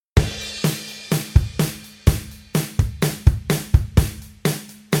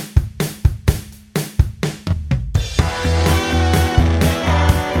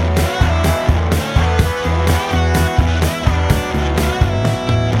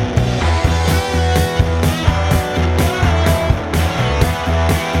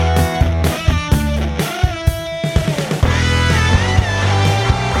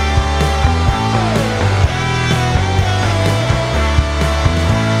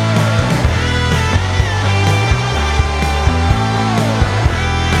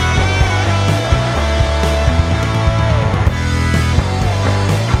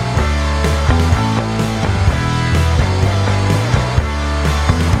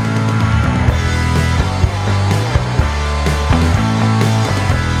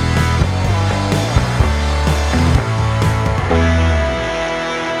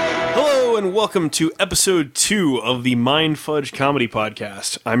welcome to episode 2 of the Mind Fudge Comedy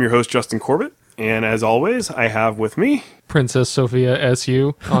Podcast. I'm your host, Justin Corbett, and as always, I have with me... Princess Sophia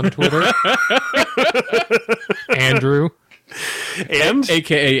SU on Twitter. Andrew. And?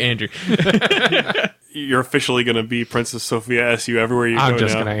 A.K.A. Andrew. You're officially going to be Princess Sophia SU everywhere you go now. I'm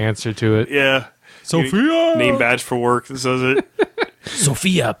just going to answer to it. Yeah. Sophia! Name badge for work that says it.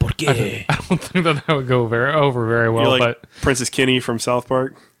 Sofia, ¿por qué? I don't think that would go over very well, You're like but... Princess Kinney from South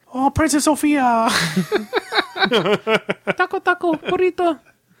Park. Oh, Princess Sophia! Taco, burrito.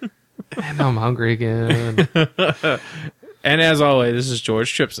 And I'm hungry again. And as always, this is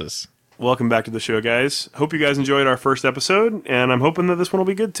George Tripsis. Welcome back to the show, guys. Hope you guys enjoyed our first episode, and I'm hoping that this one will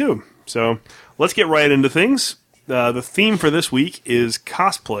be good, too. So, let's get right into things. The theme for this week is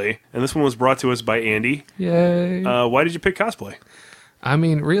cosplay, and this one was brought to us by Andy. Yay. Why did you pick cosplay? I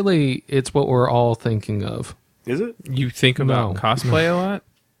mean, really, it's what we're all thinking of. Is it? You think about cosplay a lot?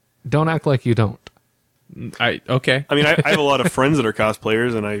 Don't act like you don't. Okay. I mean, I have a lot of friends that are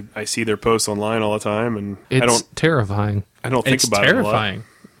cosplayers, and I see their posts online all the time, and It's terrifying. I don't think It's about terrifying.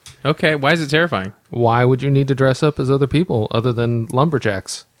 it Okay, why is it terrifying? Why would you need to dress up as other people other than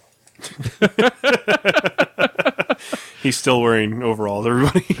lumberjacks? a lot. He's still wearing overalls,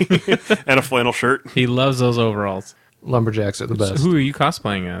 everybody, and a flannel shirt. He loves those overalls. Lumberjacks are the best. So who are you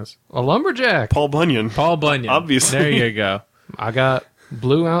cosplaying as? A lumberjack. Paul Bunyan. Paul Bunyan. Obviously. There you go. I got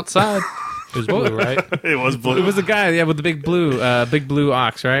blue outside. It was blue, right? It was blue. It was the guy, with the big blue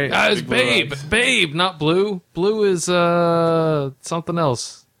ox, right? It's Babe. Babe, not blue. Blue is something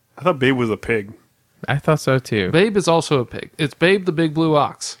else. I thought Babe was a pig. I thought so too. Babe is also a pig. It's Babe the big blue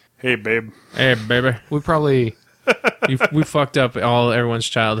ox. Hey, Babe. Hey, baby. We probably... We fucked up everyone's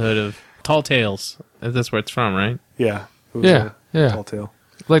childhood of Tall Tales. That's where it's from, right? Yeah. It was Yeah, a yeah. Tall tale.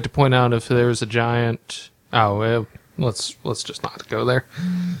 I'd like to point out if there was a giant... let's just not go there.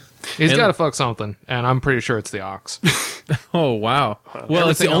 He's got to fuck something, and I'm pretty sure it's the ox. Oh, wow. Well,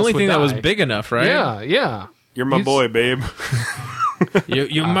 it's the Everything else only would thing that was die. big enough, right? Yeah. You're my He's- boy, Babe.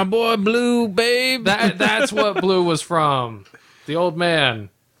 You're my boy, Blue, babe. That's what blue was from. The old man.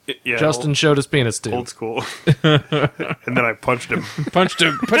 Yeah, Justin showed his penis to. Old school. And then I punched him. punched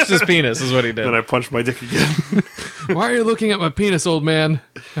his penis is what he did. Then I punched my dick again. Why are you looking at my penis, old man?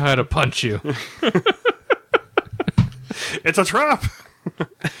 I had to punch you. It's a trap.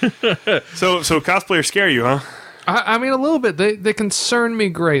 So cosplayers scare you, huh? I mean, a little bit. They concern me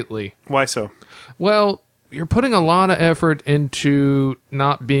greatly. Why so? Well, you're putting a lot of effort into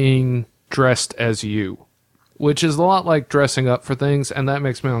not being dressed as you, which is a lot like dressing up for things, and that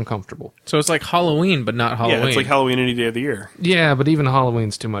makes me uncomfortable. So it's like Halloween, but not Halloween. Yeah, it's like Halloween any day of the year. Yeah, but even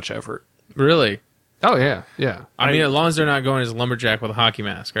Halloween's too much effort. Really? Oh, yeah. I mean, as long as they're not going as a lumberjack with a hockey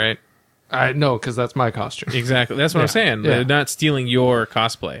mask, right? I know, because that's my costume. Exactly. That's what I'm saying. Yeah. They're not stealing your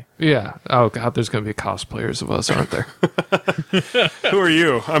cosplay. Yeah. Oh, God, there's going to be cosplayers of us, aren't there? Who are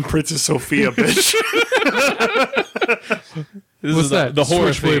you? I'm Princess Sophia, bitch. This What's is that? the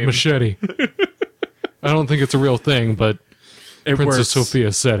horror Switchblade theme. machete. I don't think it's a real thing, but It Princess works.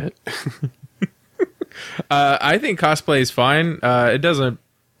 Sophia said it. I think cosplay is fine. It doesn't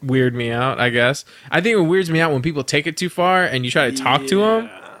weird me out, I guess. I think it weirds me out when people take it too far and you try to talk to them.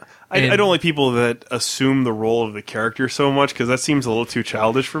 I don't like people that assume the role of the character so much, because that seems a little too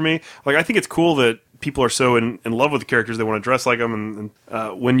childish for me. Like, I think it's cool that people are so in love with the characters they want to dress like them,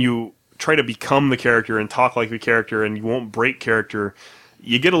 and when you try to become the character and talk like the character and you won't break character,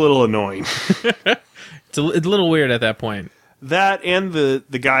 you get a little annoying. It's a little weird at that point. That and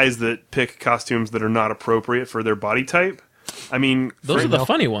the guys that pick costumes that are not appropriate for their body type. I mean, Those are the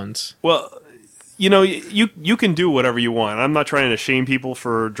funny ones. well, you know, you can do whatever you want. I'm not trying to shame people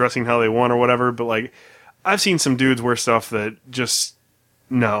for dressing how they want or whatever, but like, I've seen some dudes wear stuff that just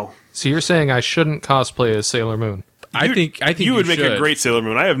no. So you're saying I shouldn't cosplay as Sailor Moon? I think you would make should. a great Sailor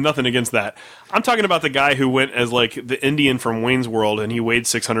Moon. I have nothing against that. I'm talking about the guy who went as like the Indian from Wayne's World, and he weighed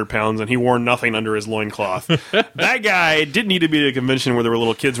 600 pounds, and he wore nothing under his loincloth. That guy didn't need to be at a convention where there were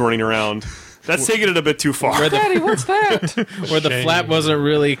little kids running around. That's taking it a bit too far. Daddy, what's that? Where the flap wasn't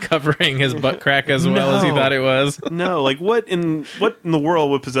really covering his butt crack as well as he No. thought it was. No, like what in the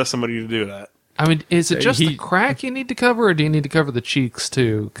world would possess somebody to do that? I mean, is it just He- the crack you need to cover, or do you need to cover the cheeks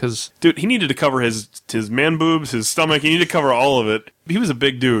too? Because Dude, he needed to cover his man boobs, his stomach. He needed to cover all of it. He was a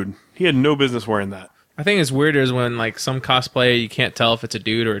big dude. He had no business wearing that. I think it's weirder is when like some cosplay you can't tell if it's a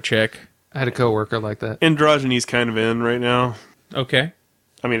dude or a chick. I had a coworker like that. Androgyny's kind of in right now. Okay.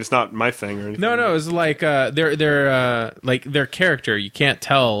 I mean, it's not my thing or anything. No, it's like they're like their character. You can't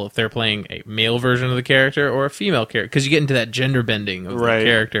tell if they're playing a male version of the character or a female character because you get into that gender bending of Right. the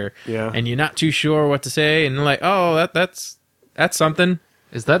character, Yeah. and you're not too sure what to say, and they're like, oh, that's something.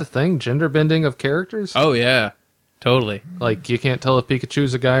 Is that a thing? Gender bending of characters? Oh yeah, totally. Like you can't tell if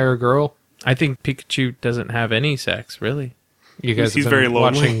Pikachu's a guy or a girl? I think Pikachu doesn't have any sex, really. You guys He's have been very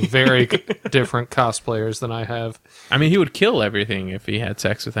lonely. watching very different cosplayers than I have. I mean, he would kill everything if he had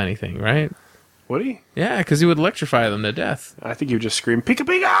sex with anything, right? Would he? Yeah, because he would electrify them to death. I think he would just scream, Pika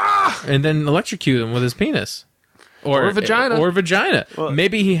Pika! And then electrocute them with his penis. Or vagina. Or vagina. Well-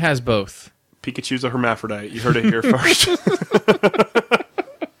 Maybe he has both. Pikachu's a hermaphrodite. You heard it here first.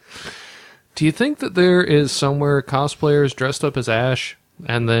 Do you think that there is somewhere cosplayers dressed up as Ash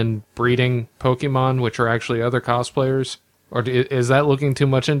and then breeding Pokemon, which are actually other cosplayers? Or is that looking too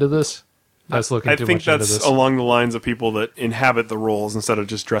much into this? That's looking I too think much into that's this. along the lines of people that inhabit the roles instead of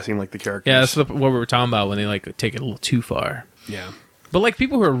just dressing like the characters. Yeah, that's what we were talking about when they like take it a little too far. Yeah. But like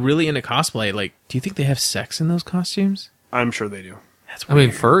people who are really into cosplay, like, do you think they have sex in those costumes? I'm sure they do. That's I mean,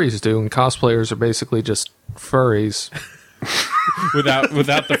 furries do, and cosplayers are basically just furries.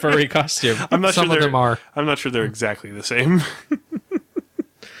 without the furry costume. I'm not Some sure of them are. I'm not sure they're exactly the same.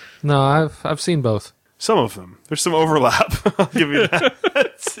 No, I've seen both. Some of them. There's some overlap. I'll give you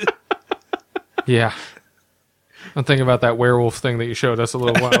that. Yeah. I'm thinking about that werewolf thing that you showed us a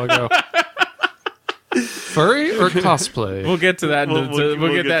little while ago. Furry or cosplay? We'll get to that. We'll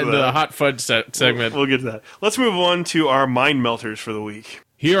We'll get that into that. the hot fudge segment. We'll get to that. Let's move on to our mind melters for the week.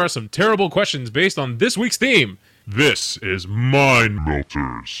 Here are some terrible questions based on this week's theme. This is Mind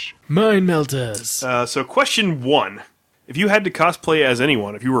Melters. Mind melters. So question 1. If you had to cosplay as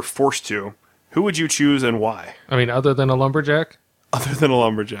anyone, if you were forced to, who would you choose and why? I mean, other than a lumberjack? Other than a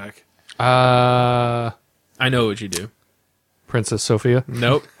lumberjack. I know what you do. Princess Sophia.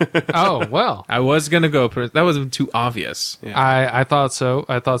 Nope. Oh, well. I was gonna go. That was too obvious. I thought so.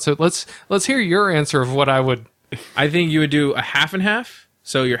 Let's hear your answer of what I would. I think you would do a half and half.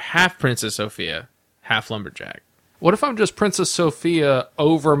 So you're half Princess Sophia, half lumberjack. What if I'm just Princess Sophia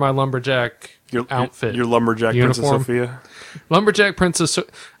over my lumberjack outfit? Your lumberjack Uniform. Princess Sophia. Lumberjack Princess.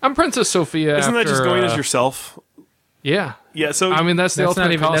 I'm Princess Sophia. Isn't that just after, going as yourself? Yeah. Yeah, so I mean, that's the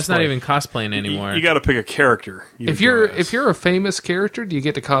ultimate cosplay. That's not even cosplaying anymore. you got to pick a character. If you're a famous character, do you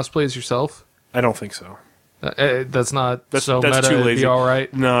get to cosplay as yourself? I don't think so. That's not That's so that's meta. too It'd lazy. be all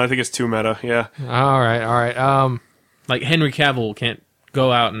right. No, I think it's too meta. Yeah. All right. Like Henry Cavill can't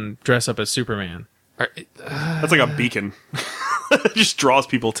go out and dress up as Superman. That's like a beacon. It just draws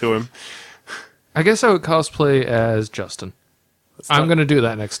people to him. I guess I would cosplay as Justin. I'm going to do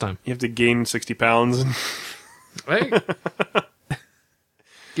that next time. You have to gain 60 pounds and Hey.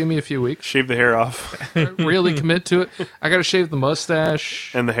 Give me a few weeks. shave the hair off Really commit to it. I got to shave the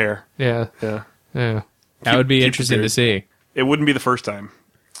mustache. and the hair. Yeah. Yeah. Yeah. That would be keep interesting the to see. It wouldn't be the first time.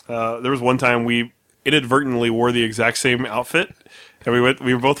 There was one time we inadvertently wore the exact same outfit, and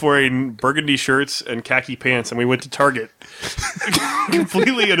we were both wearing burgundy shirts and khaki pants, and we went to Target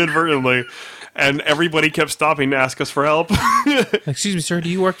completely inadvertently, and everybody kept stopping to ask us for help, Excuse me, sir. Do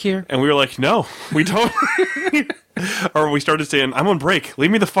you work here? and we were like, "No, we don't." Or we started saying, "I'm on break.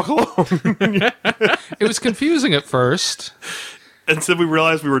 Leave me the fuck alone." It was confusing at first. And so we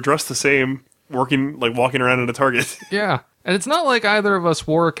realized we were dressed the same, walking around in a Target. Yeah. And it's not like either of us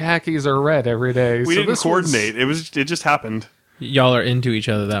wore khakis or red every day. We so didn't this coordinate. It just happened. Y'all are into each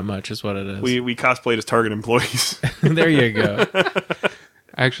other that much, is what it is. We cosplayed as Target employees. There you go.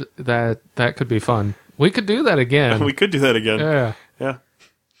 Actually, that could be fun. We could do that again. We could do that again. Yeah.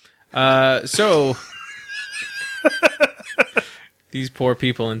 Yeah. So these poor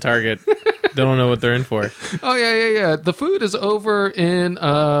people in Target don't know what they're in for. Oh yeah. The food is over in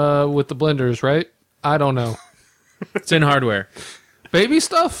with the blenders, right? I don't know. It's in hardware. Baby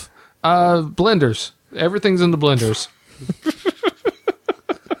stuff? Blenders. Everything's in the blenders.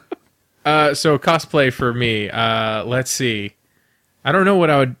 So cosplay for me. Let's see. I don't know what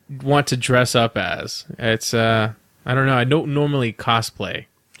I would want to dress up as. It's I don't know. I don't normally cosplay.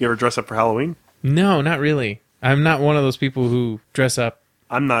 You ever dress up for Halloween? No, not really. I'm not one of those people who dress up.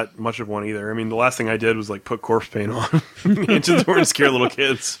 I'm not much of one either. I mean, the last thing I did was like put corpse paint on into the door and scare little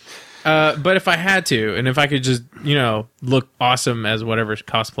kids. But if I had to, and if I could just, look awesome as whatever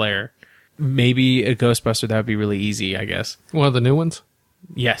cosplayer, maybe a Ghostbuster, that would be really easy, I guess. One of the new ones?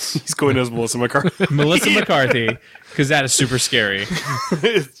 Yes. He's going as Melissa McCarthy. Melissa McCarthy, because that is super scary.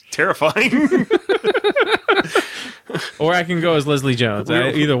 It's terrifying. Or I can go as Leslie Jones.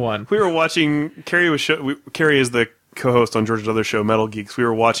 Either one. We were watching. Carrie is the co-host on George's other show, Metal Geeks. We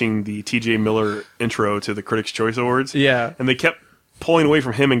were watching the T.J. Miller intro to the Critics' Choice Awards. Yeah. And they kept pulling away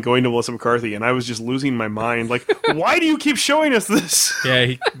from him and going to Melissa McCarthy, and I was just losing my mind. Like, why do you keep showing us this?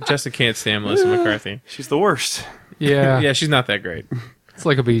 Yeah, Justin can't stand Melissa McCarthy. She's the worst. Yeah. Yeah, she's not that great. It's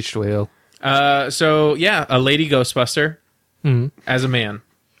like a beached whale. So, yeah, a lady Ghostbuster. as a man.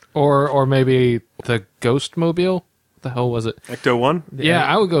 Or maybe the Ghost Mobile. What the hell was it? Ecto 1? Yeah,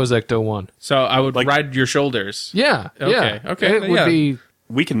 I would go as Ecto 1. So I would Like- ride your shoulders. Yeah. Okay, yeah. okay, It would yeah. be.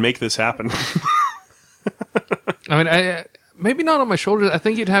 We can make this happen. I mean, maybe not on my shoulders. I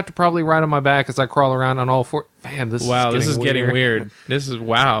think you'd have to probably ride on my back as I crawl around on all four. Man, this This is getting weird. This is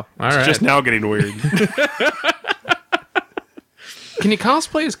wow. All right. Just now getting weird. Can you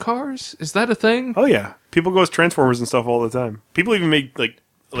cosplay as cars? Is that a thing? Oh, yeah. People go as Transformers and stuff all the time. People even make, like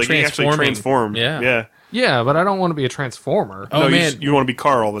they actually Transforming. transform. Yeah. Yeah. Yeah, but I don't want to be a transformer. Oh, No, man. you want to be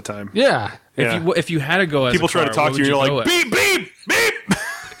car all the time. Yeah. Yeah. If you had to go as People a car, try to talk what to you and would you're like, go as? beep, beep, beep.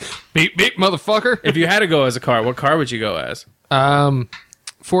 Beep beep, motherfucker. If you had to go as a car, what car would you go as?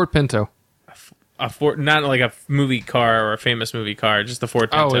 Ford Pinto. A Ford, not like a movie car or a famous movie car, just a Ford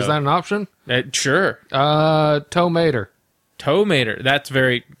Pinto. Oh, is that an option? Sure. Tow Mater. Tow Mater. That's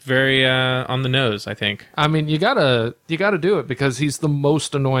very, very on the nose, I think. I mean, you gotta do it because he's the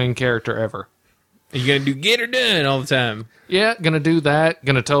most annoying character ever. You gonna do get her done all the time. Yeah, gonna do that.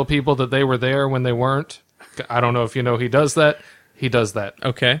 Gonna tell people that they were there when they weren't. I don't know if you know he does that. He does that.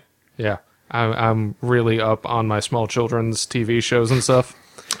 Okay. Yeah. I'm really up on my small children's TV shows and stuff.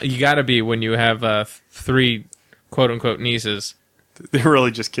 You gotta be when you have 3 quote unquote nieces. They're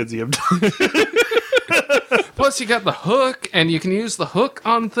really just kids you have. Plus, you got the hook, and you can use the hook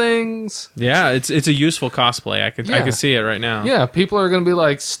on things. Yeah, it's a useful cosplay. I Yeah. can see it right now. Yeah, people are going to be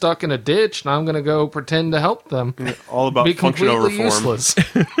like stuck in a ditch, and I'm going to go pretend to help them. All about Be function over completely form. useless.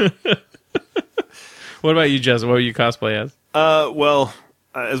 What about you, Jess? What would you cosplay as? Well,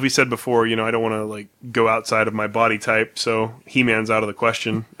 as we said before, I don't want to like go outside of my body type, so He-Man's out of the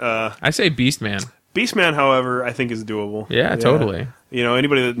question. I say Beastman. Beastman, however, I think is doable. Yeah, totally.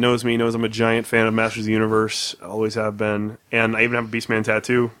 Anybody that knows me knows I'm a giant fan of Masters of the Universe. Always have been, and I even have a Beastman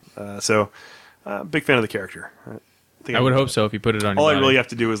tattoo. So, big fan of the character. I would hope so if you put it on your All I body. really have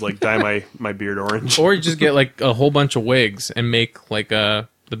to do is like dye my beard orange. Or you just get like a whole bunch of wigs and make like the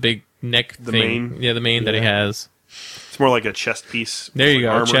big neck thing. mane? Yeah, the mane that he has. It's more like a chest piece. There you like go,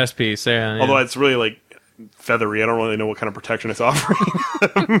 armor. chest piece. Yeah, yeah. Although it's really like feathery. I don't really know what kind of protection it's offering.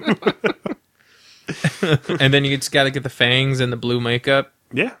 And then you just got to get the fangs and the blue makeup.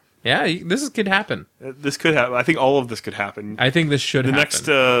 Yeah, Yeah, could happen. this could happen. I think all of this could happen. I think this should The happen.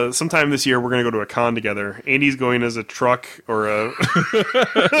 next sometime this year, we're going to go to a con together. Andy's going as a truck or a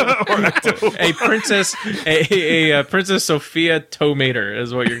a princess, a Princess Sophia Tomater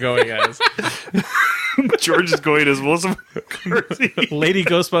is what you're going as. George is going as Melissa McCarthy. Lady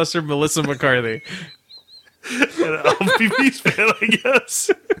Ghostbuster Melissa McCarthy. And I'll be Beastman, I guess.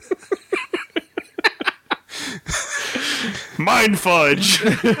 Mind fudge.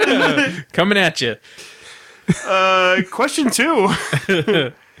 Coming at you. Question 2.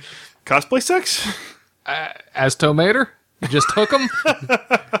 Cosplay sex? As Tow Mater, you just hook him.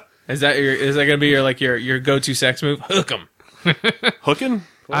 Is that gonna be your go-to sex move? Hook 'em. Hooking?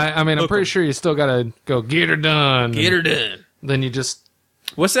 I mean, I'm pretty sure you still got to go get her done. Get her done. Then you just...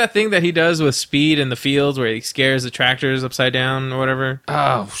 What's that thing that he does with Speed in the fields where he scares the tractors upside down or whatever?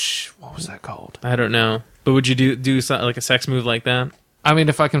 Oh, what was that called? I don't know. But would you do something like a sex move like that? I mean,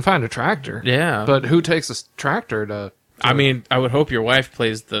 if I can find a tractor. Yeah. But who takes a tractor to... I mean, I would hope your wife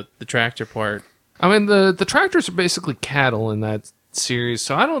plays the tractor part. I mean, the tractors are basically cattle in that series,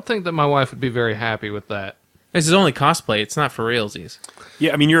 so I don't think that my wife would be very happy with that. This is only cosplay. It's not for realsies.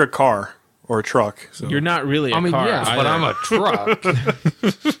 Yeah, I mean, you're a car or a truck. So. You're not really a I mean, car. yes, but either. I'm a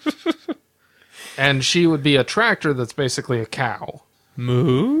truck. And she would be a tractor that's basically a cow.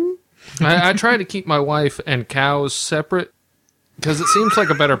 Moo? I try to keep my wife and cows separate because it seems like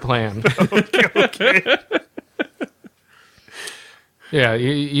a better plan. Okay. Yeah,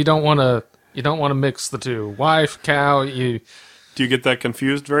 you don't want to mix the two. Wife, cow, you Do you get that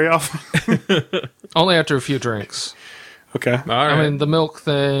confused very often? only after a few drinks. Okay. All right. I mean, the milk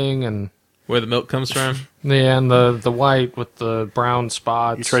thing and Where the milk comes from? the white with the brown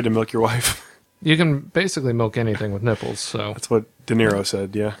spots. You tried to milk your wife. You can basically milk anything with nipples. So That's what De Niro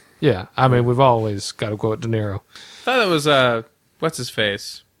said, yeah. yeah, I mean, we've always got to quote De Niro. I thought that was what's his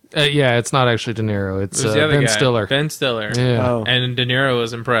face? Yeah, it's not actually De Niro. It's It was the other Ben guy. Stiller. Ben Stiller. Yeah. Oh. And De Niro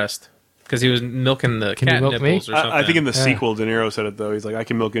was impressed because he was milking the Can you cat milk me? nipples or something. I think in the Yeah. sequel, De Niro said it, though. He's like, I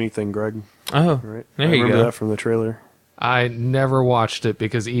can milk anything, Greg. oh, Right? there I you remember go. that from the trailer. I never watched it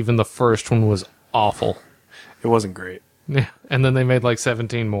because even the first one was awful. It wasn't great. Yeah, and then they made like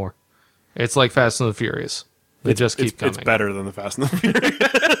 17 more. It's like Fast and the Furious. They just keep coming. It's better than the Fast and the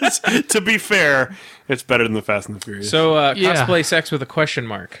Furious. To be fair, it's better than the Fast and the Furious. So Yeah. cosplay sex with a question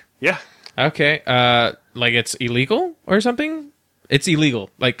mark. yeah. Okay. Like it's illegal or something? It's illegal.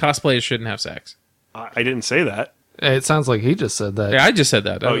 Like cosplayers shouldn't have sex. I didn't say that. It sounds like he just said that. Yeah, I just said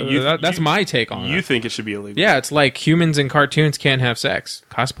that. Oh, That's my take on You it. think it should be illegal? Yeah, it's like humans in cartoons can't have sex.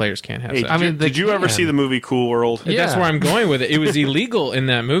 Cosplayers can't have Hey, sex. I mean, they did you ever can. see the movie Cool World? Yeah. That's where I'm going with it. It was illegal in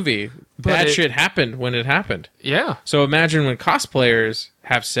that movie. Bad it- shit happened when it happened. Yeah. So imagine when cosplayers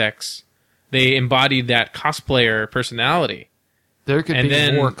have sex, they embodied that cosplayer personality. There could And be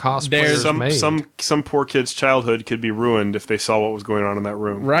then more cosplayers there's made. Some poor kid's childhood could be ruined if they saw what was going on in that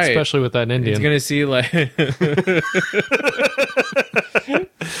room. Right. Especially with that Indian. It's going to see like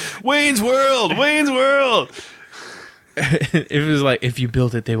Wayne's World, Wayne's World. it was like, if you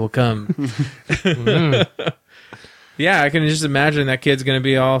build it, they will come. Yeah, I can just imagine that kid's going to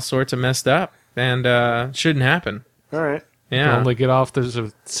be all sorts of messed up, and shouldn't happen. All right. Yeah, Only get off. There's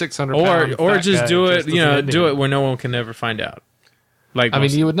a 600 or just do it. Do it where no one can ever find out. Like I mean,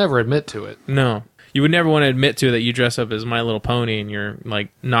 most- you would never admit to it. no, you would never want to admit to that you dress up as My Little Pony and you're like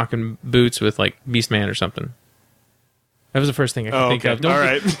knocking boots with like Beastman or something. That was the first thing I could think okay. of. Don't, All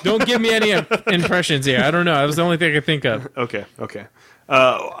right. don't give me any impressions here. I don't know. That was the only thing I could think of. Okay.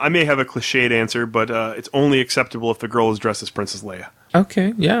 I may have a cliched answer, but it's only acceptable if the girl is dressed as Princess Leia.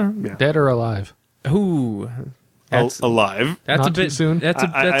 Okay, yeah. Dead or alive. Ooh, that's Alive. that's Not a bit too soon? That's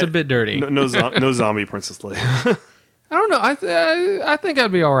a bit dirty. No zombie Princess Leia. I don't know. I think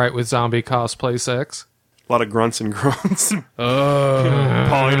I'd be all right with zombie cosplay sex. A lot of grunts and groans, Oh,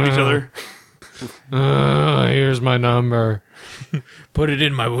 pawing at each other. Here's my number. put it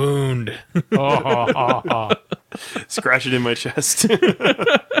in my wound. Scratch it in my chest.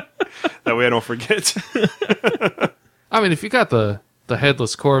 That way I don't forget. I mean, if you got the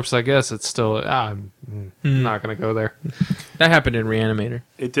headless corpse, I guess it's still. I'm not going to go there. That happened in Reanimator.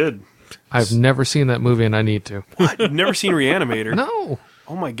 It did. I've never seen that movie, and I need to. I've never seen Reanimator. No,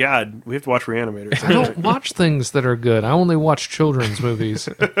 Oh my god, we have to watch Reanimator. I don't watch things that are good. I only watch children's movies.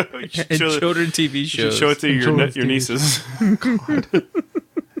 You should And show, children TV you should shows. show it to your Children's your TV nieces.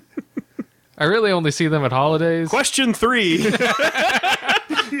 I really only see them at holidays, Question 3: so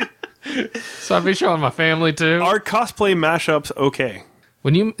I'd be showing my family too. Are cosplay mashups okay?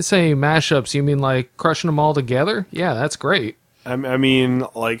 When you say mashups, you mean like crushing them all together? Yeah, that's great. I mean,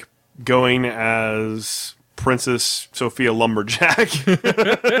 like going as Princess Sophia Lumberjack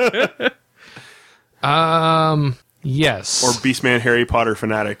Yes. or Beastman Harry Potter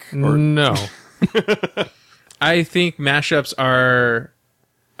fanatic. Or no. I think mashups are.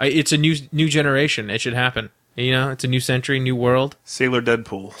 It's a new generation. It should happen. You know, it's a new century, new world. Sailor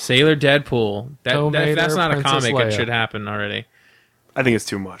Deadpool. Sailor Deadpool. Tomb Raider, That's not a Princess comic. Leia. It should happen already. I think it's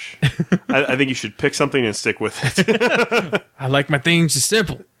too much. I think you should pick something and stick with it. I like my things just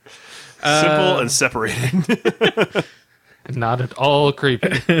simple. Simple and separated. Not at all creepy.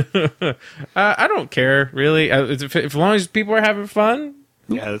 I don't care really. If as long as people are having fun.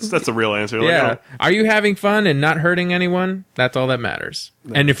 Yeah, that's the real answer. Like, I Yeah. don't- Are you having fun and not hurting anyone? That's all that matters.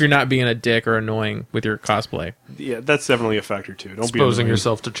 And if you're not being a dick or annoying with your cosplay. yeah, that's definitely a factor too. Don't Exposing be annoying.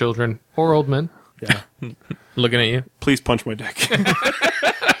 yourself to children or old men. Yeah. Looking at you. Please punch my dick.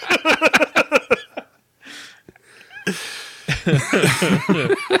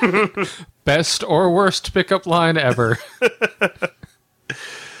 Best or worst pickup line ever.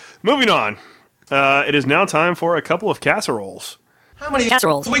 Moving on. It is now time for a couple of casseroles. How many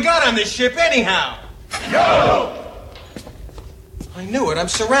casseroles we got on this ship anyhow? Yo! I knew it. I'm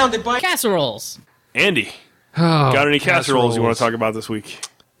surrounded by Casseroles. Andy, Oh, got any casseroles you want to talk about this week?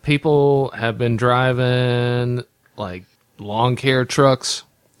 People have been driving like lawn care trucks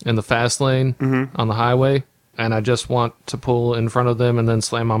in the fast lane on the highway, and I just want to pull in front of them and then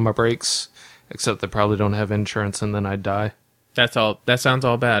slam on my brakes, except they probably don't have insurance, and then I'd die. That's all. That sounds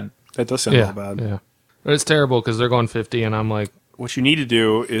all bad. That does sound all bad. Yeah. But it's terrible because they're going 50, and I'm like, What you need to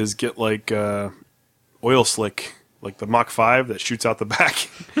do is get like oil slick, like the Mach 5 that shoots out the back,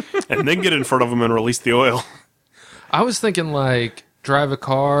 and then get in front of them and release the oil. I was thinking like drive a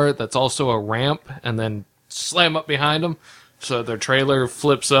car that's also a ramp and then slam up behind them so their trailer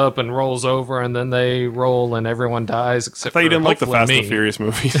flips up and rolls over and then they roll and everyone dies I except thought you for didn't like the hopefully Fast me. and Furious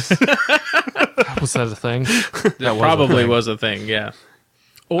movies. Was that a thing? That was Probably a thing. was a thing, yeah.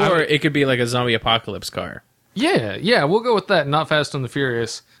 Or it could be like a zombie apocalypse car. Yeah, we'll go with that. Not Fast and the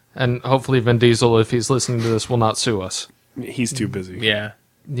Furious. And hopefully Vin Diesel, if he's listening to this, will not sue us. He's too busy. Yeah.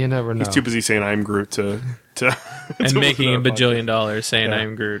 You never know. He's too busy saying I'm Groot to And to making a listen to our bajillion dollars saying Yeah.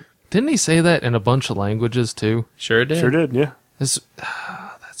 I'm Groot. Didn't he say that in a bunch of languages too? Sure did. podcast. Sure did, yeah. That's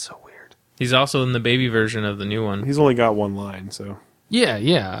so weird. He's also in the baby version of the new one. He's only got one line, so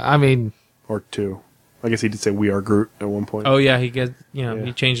Yeah. I mean, or two. I guess he did say "We are Groot" at one point. Oh yeah, he gets Yeah.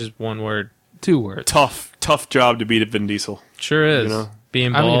 he changes one word. 2 words. tough job to beat Vin Diesel. Sure is. You know?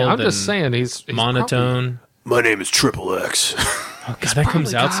 Being I bald mean, I'm just and saying he's monotone. My name is Triple X. Oh, God, that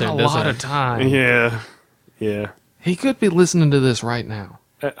comes out soon, a doesn't lot it? of time. Yeah. He could be listening to this right now.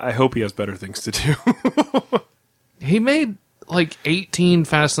 I hope he has better things to do. He made like 18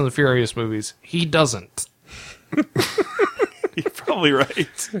 Fast and the Furious movies. He doesn't. You're probably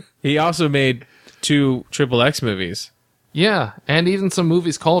right. He also made 2 Triple X movies. Yeah, and even some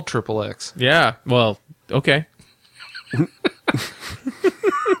movies called Triple X. Yeah, well, okay.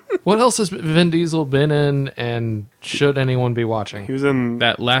 What else has Vin Diesel been in, and should anyone be watching? He was in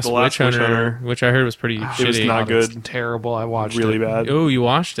That last, The Witch Hunter, which I heard was pretty shitty. It was not good. It's terrible. I watched Really it. bad. Oh, you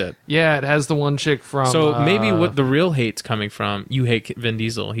watched it. Yeah, it has the one chick from... So maybe what the real hate's coming from, you hate Vin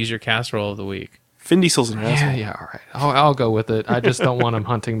Diesel. He's your casserole of the week. Vin Diesel's an asshole. Yeah, all right. I'll go with it. I just don't want him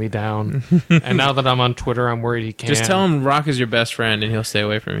hunting me down. And now that I'm on Twitter, I'm worried he can't. Just tell him Rock is your best friend and he'll stay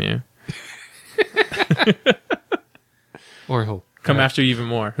away from you. Or he'll Come after you even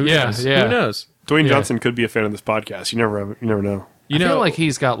more. Who Yeah, knows? yeah. Who knows? Dwayne Yeah. Johnson could be a fan of this podcast. You never know. You I know, feel like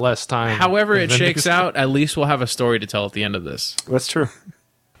he's got less time. however than it Vin shakes Diesel. out, at least we'll have a story to tell at the end of this. That's true.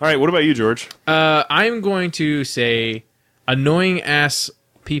 All right, what about you, George? I'm going to say annoying ass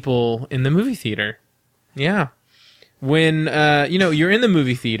people in the movie theater. Yeah. When, you're in the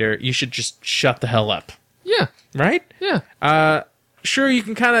movie theater, you should just shut the hell up. Yeah, Right? yeah. Sure, you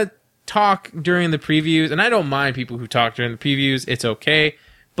can kind of talk during the previews, and I don't mind people who talk during the previews. It's okay.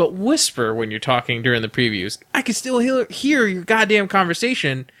 But whisper when you're talking during the previews. I can still hear your goddamn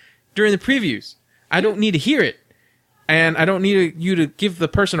conversation during the previews. I don't need to hear it. And I don't need you to give the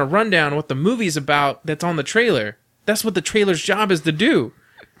person a rundown of what the movie's about that's on the trailer. That's what the trailer's job is to do.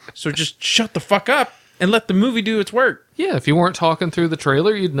 So just shut the fuck up and let the movie do its work. Yeah, if you weren't talking through the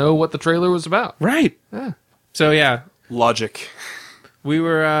trailer, you'd know what the trailer was about. Right. Yeah. So yeah, Logic. we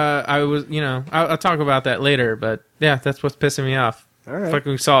were, I'll talk about that later, but yeah, that's what's pissing me off. All right.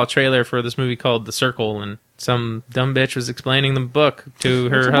 Fucking saw a trailer for this movie called The Circle, and some dumb bitch was explaining the book to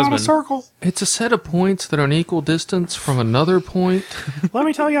her husband. circle. It's a set of points that are an equal distance from another point. Let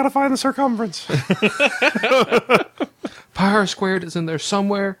me tell you how to find the circumference. Pi r squared is in there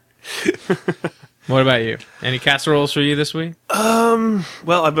somewhere. What about you? Any casseroles for you this week?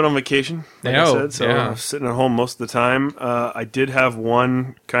 Well, I've been on vacation, like I Oh, said, so yeah. I'm sitting at home most of the time. I did have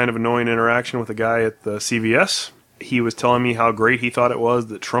one kind of annoying interaction with a guy at the CVS. He was telling me how great he thought it was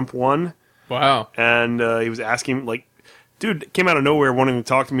that Trump won, Wow. and he was asking, like, dude came out of nowhere wanting to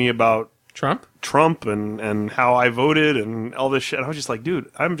talk to me about Trump? Trump and how I voted and all this shit. And I was just like,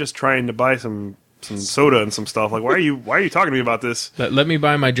 dude, I'm just trying to buy some soda and some stuff. Like, why are you talking to me about this? Let me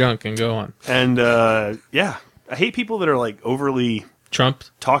buy my junk and go on. And yeah, I hate people that are like overly Trump?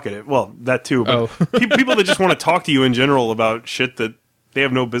 talkative. Well, that too. But Oh. people that just want to talk to you in general about shit that they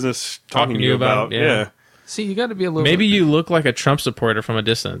have no business talking to you about. yeah. Yeah, See, you got to be a little... Maybe you look like a Trump supporter from a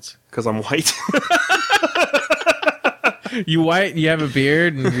distance. because I'm white. You white, you have a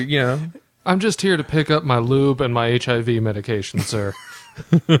beard, and I'm just here to pick up my lube and my HIV medication, sir.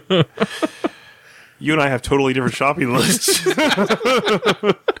 You and I have totally different shopping lists.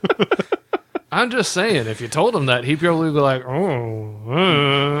 I'm just saying, if you told him that, he'd probably be like,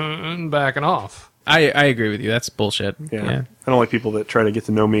 and backing off. I agree with you. That's bullshit. Yeah. I don't like people that try to get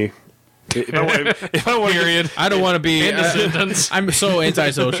to know me. If I want Period. I don't want to be. End of sentence. I'm so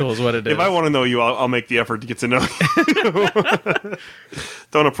antisocial, is what it is. If I want to know you, I'll make the effort to get to know you.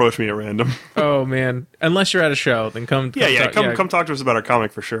 Don't approach me at random. Oh man! Unless you're at a show, then come. Come talk to us about our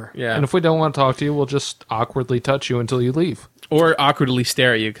comic for sure. Yeah, And if we don't want to talk to you, we'll just awkwardly touch you until you leave. or awkwardly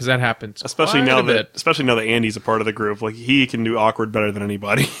stare at you because that happens. Especially quite now a bit. especially now that Andy's a part of the group. Like, he can do awkward better than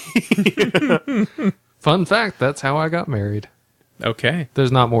anybody. Fun fact, that's how I got married. Okay.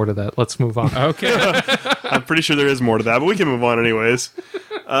 There's not more to that. Let's move on. Okay. I'm pretty sure there is more to that, but we can move on anyways.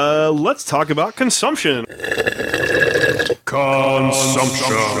 Let's talk about consumption.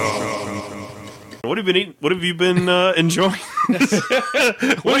 Consumption. What have you been eating? What have you been enjoying?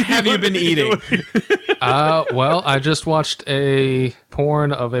 What have you been eating? Well, I just watched a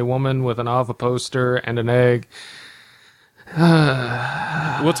porn of a woman with an Ava poster and an egg.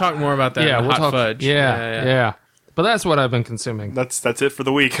 We'll talk more about that. Yeah, in we'll hot talk. fudge. Yeah. But that's what I've been consuming. That's it for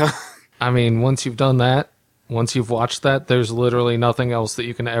the week, huh? I mean, once you've done that, once you've watched that, there's literally nothing else that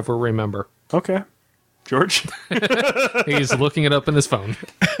you can ever remember. Okay. George? He's looking it up in his phone.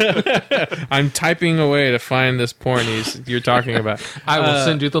 I'm typing away to find this porn you're talking about. I will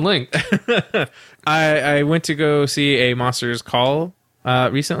send you the link. I went to go see a Monsters Call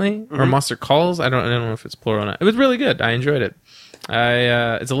recently, or Monster Calls. I don't know if it's plural or not. It was really good. I enjoyed it.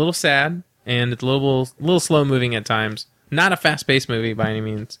 It's a little sad and it's a little slow moving at times. Not a fast paced movie by any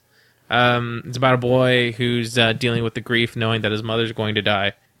means. It's about a boy who's dealing with the grief, knowing that his mother's going to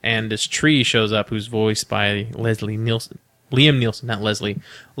die, and this tree shows up, who's voiced by Leslie Nielsen. Liam Nielsen, not Leslie.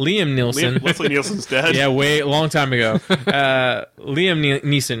 Liam Nielsen. Leslie Nielsen's dead. Yeah, a long time ago. Liam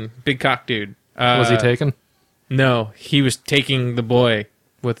Neeson, big cock dude. Was he taken? No, he was taking the boy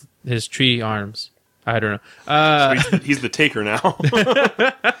with his tree arms. I don't know. He's the taker now.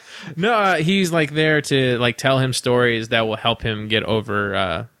 No, he's like there to like tell him stories that will help him get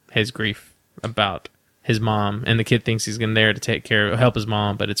over his grief about his mom, and the kid thinks he's there to help his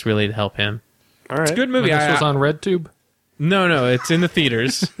mom, but it's really to help him. All right. It's a good movie. This was on RedTube? No, it's in the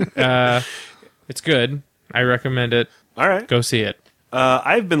theaters. It's good. I recommend it. All right. Go see it.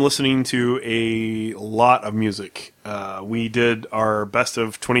 I've been listening to a lot of music. We did our best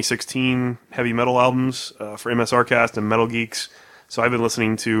of 2016 heavy metal albums for MSRcast and Metal Geeks. So I've been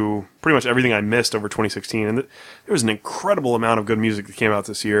listening to pretty much everything I missed over 2016. And there was an incredible amount of good music that came out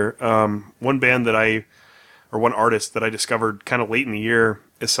this year. One artist that I discovered kind of late in the year,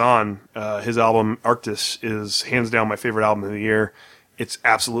 Isan, his album Arctis is hands down my favorite album of the year. It's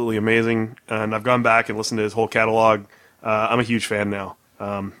absolutely amazing. And I've gone back and listened to his whole catalog. I'm a huge fan now.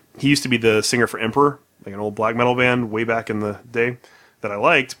 He used to be the singer for Emperor, like an old black metal band way back in the day that I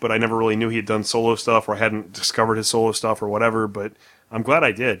liked, but I never really knew he had done solo stuff, or I hadn't discovered his solo stuff or whatever, but I'm glad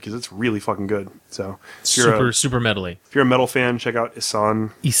I did, because it's really fucking good. So Super metally. if you're a metal fan, check out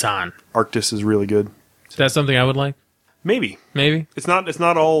Isan. Arctis is really good. Is that something I would like? Maybe. Maybe. It's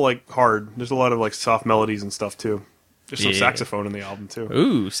not all like hard. There's a lot of like soft melodies and stuff too. There's some saxophone in the album too.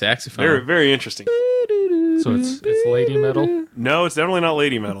 Ooh, saxophone. Very, very interesting. So it's lady metal? No, it's definitely not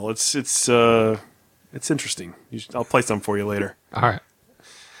lady metal. It's interesting. I'll play some for you later. All right.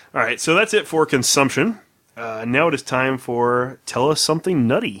 All right, so that's it for consumption. Now it is time for Tell Us Something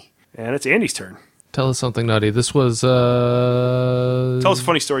Nutty. And it's Andy's turn. Tell us something nutty. This was... Tell us a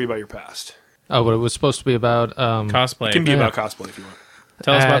funny story about your past. Oh, but it was supposed to be about... cosplay. It can be Yeah. about cosplay if you want.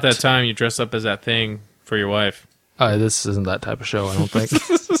 Tell us about At- that time you dressed up as that thing for your wife. this isn't that type of show, I don't think.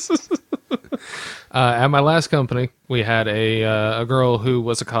 At my last company, we had a girl who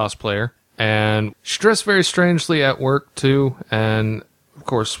was a cosplayer, and she dressed very strangely at work too. And of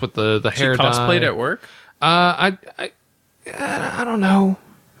course, with the hair She cosplayed dye. at work? I don't know.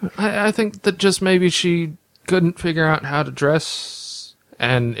 I think that just maybe she couldn't figure out how to dress,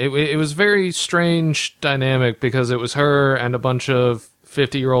 and it was very strange dynamic because it was her and a bunch of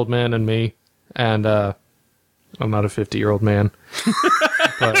 50-year-old men and me, and I'm not a 50-year-old man,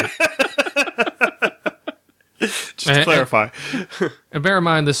 but. Just to clarify. And bear in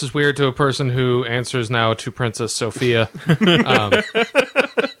mind, this is weird to a person who answers now to Princess Sophia.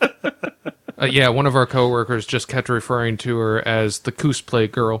 Yeah, one of our coworkers just kept referring to her as the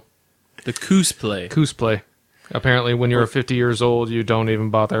cosplay girl. The cosplay. Cosplay. Apparently, when you're 50 years old, you don't even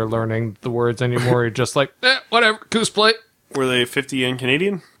bother learning the words anymore. You're just like, whatever, cosplay. Were they 50 and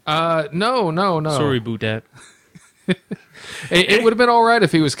Canadian? No. Sorry, Boudette. It would have been all right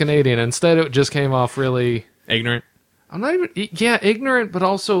if he was Canadian. Instead, it just came off really... Ignorant. I'm not even... Yeah, ignorant, but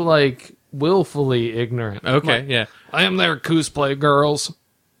also, like, willfully ignorant. Okay, Like, yeah. I am their cosplay girls.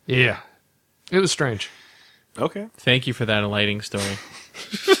 Yeah. It was strange. Okay. Thank you for that enlightening story.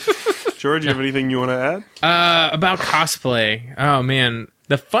 George, you have anything you want to add? About cosplay. Oh, man.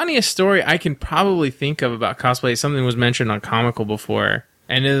 The funniest story I can probably think of about cosplay, something was mentioned on Comical before,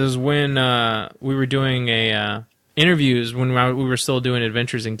 and it was when we were doing interviews when we were still doing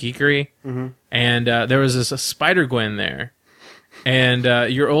Adventures in Geekery, and there was a Spider-Gwen there, and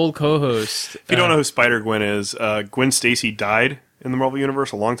your old co-host... If you don't know who Spider-Gwen is, Gwen Stacy died in the Marvel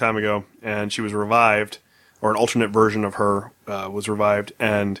Universe a long time ago, and she was revived, or an alternate version of her was revived,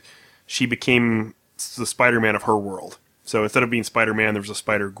 and she became the Spider-Man of her world. So instead of being Spider-Man, there was a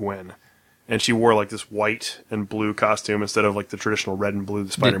Spider-Gwen. And she wore like this white and blue costume instead of like the traditional red and blue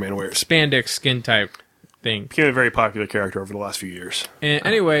that Spider-Man wears. Spandex skin type thing. Became a very popular character over the last few years. And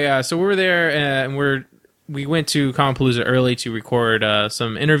anyway, so we were there, and we went to Comicpalooza early to record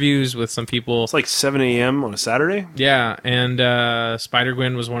some interviews with some people. It's like 7 a.m. on a Saturday. Yeah, and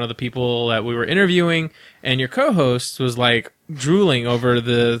Spider-Gwen was one of the people that we were interviewing, and your co-host was like drooling over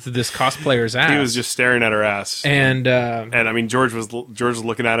this cosplayer's ass. He was just staring at her ass. and I mean, George was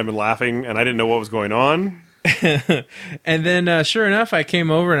looking at him and laughing, and I didn't know what was going on. and then sure enough, I came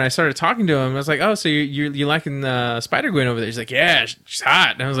over and I started talking to him. I was like, "Oh, so you liking Spider-Gwen over there?" He's like, "Yeah, she's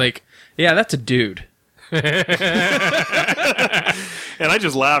hot." And I was like, "Yeah, that's a dude." And I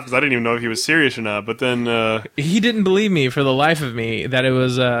just laughed because I didn't even know if he was serious or not. But then He didn't believe me for the life of me that it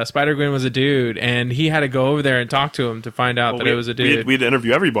was Spider-Gwen was a dude, and he had to go over there and talk to him to find out that it was a dude. we had to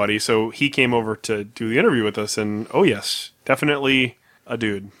interview everybody, so he came over to do the interview with us, and oh yes, definitely a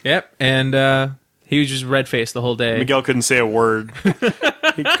dude. Yep, and he was just red-faced the whole day. Miguel couldn't say a word.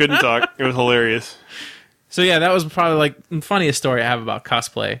 He couldn't talk. It was hilarious. So yeah, that was probably like the funniest story I have about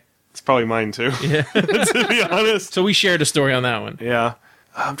cosplay. It's probably mine too. Yeah. To be honest. So we shared a story on that one. Yeah.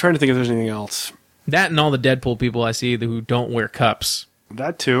 I'm trying to think if there's anything else. That and all the Deadpool people I see who don't wear cups.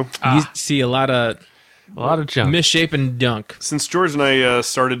 That too. You see a lot of junk. misshapen dunk. Since George and I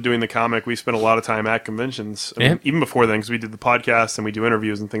started doing the comic, we spent a lot of time at conventions. I mean, Yeah. even before then, because we did the podcast and we do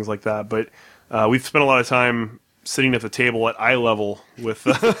interviews and things like that. But we've spent a lot of time sitting at the table at eye level with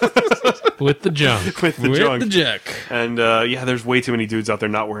With the junk. with the With junk. the junk. And yeah, there's way too many dudes out there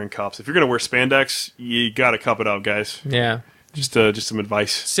not wearing cups. If you're gonna wear spandex, you gotta cup it out, guys. Yeah. Just some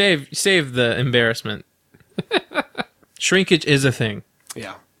advice. Save the embarrassment. Shrinkage is a thing.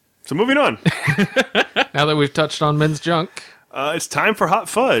 Yeah. So moving on, Now that we've touched on men's junk, it's time for Hot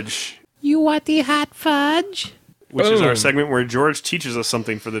Fudge, You want the hot fudge? which is our Boom. segment where George teaches us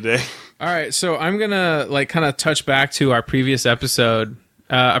something for the day. All right, so I'm gonna like kind of touch back to our previous episode.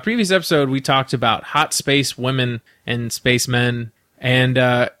 Our previous episode, we talked about hot space women and space men,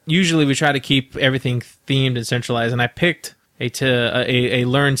 and usually we try to keep everything themed and centralized. And I picked a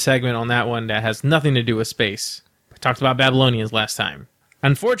learned segment on that one that has nothing to do with space. We talked about Babylonians last time.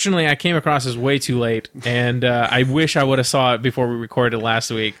 Unfortunately, I came across this way too late, and I wish I would have saw it before we recorded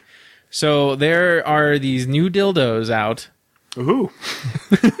last week. So there are these new dildos out Ooh.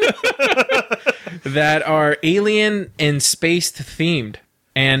 that are alien and space themed.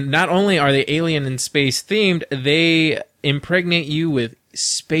 And not only are they alien and space themed, they impregnate you with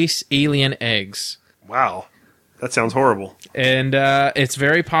space alien eggs. Wow. That sounds horrible. And it's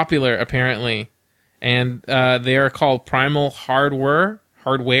very popular, apparently. And they are called Primal Hardware,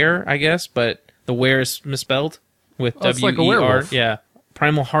 I guess, but the ware is misspelled with Oh, it's W-E-R. like a werewolf. Yeah.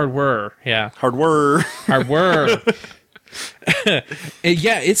 Primal Hardware, yeah. Hardware. Hardware.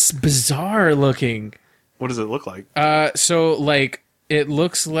 Yeah, it's bizarre looking. What does it look like? So like it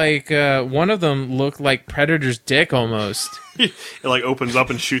looks like one of them looked like Predator's dick almost. It like opens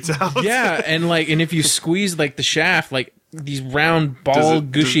up and shoots out. Yeah, and if you squeeze like the shaft, like these round ball Does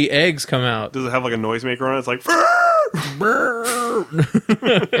it- gushy eggs come out. Does it have like a noisemaker on it? It's like.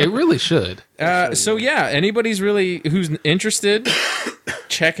 it really should. So yeah, anybody's really who's interested,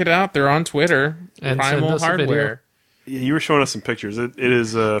 check it out. They're on Twitter. And Primal send us a Hardware. Yeah, you were showing us some pictures. It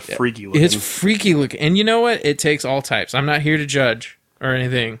is freaky looking. It's freaky looking, and you know what? It takes all types. I'm not here to judge or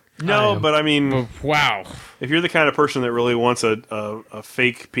anything. no, I am. but I mean, Wow. if you're the kind of person that really wants a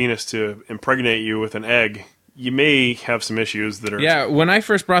fake penis to impregnate you with an egg, you may have some issues that are. Yeah, when I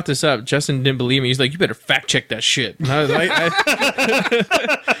first brought this up, Justin didn't believe me. He's like, "You better fact check that shit." And I was like, and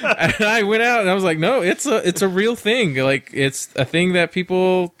I went out and I was like, "No, it's a real thing. Like, it's a thing that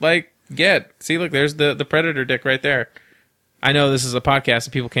people like get. See, look, there's the predator dick right there. I know this is a podcast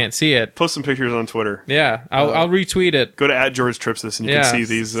and people can't see it. Post some pictures on Twitter. Yeah, I'll retweet it, Go to @GeorgeTripsis and you Yeah. can see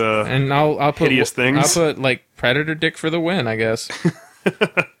these. and I'll put hideous things. I'll put like predator dick for the win, I guess.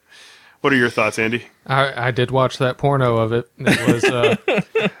 What are your thoughts, Andy? I did watch that porno of it. It was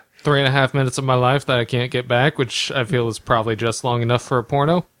 3.5 minutes of my life that I can't get back, which I feel is probably just long enough for a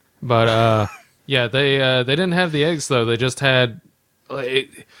porno. But yeah, they didn't have the eggs though. They just had it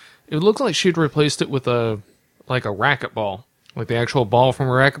looked like she'd replaced it with a racquetball, like the actual ball from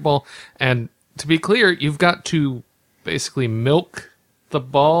a racquetball. And to be clear, you've got to basically milk the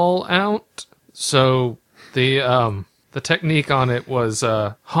ball out. So the technique on it was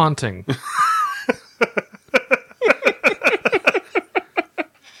haunting.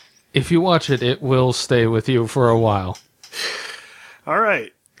 If you watch it, it will stay with you for a while. All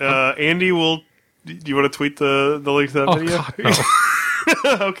right, Andy. Do you want to tweet the link to that video? God,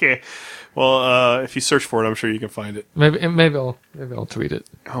 no. Okay. Well, if you search for it, I'm sure you can find it. Maybe I'll tweet it.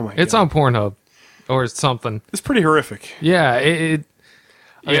 Oh my! It's God. on Pornhub or something. It's pretty horrific. Yeah,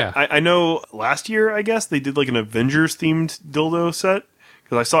 yeah. I know last year, I guess, they did like an Avengers themed dildo set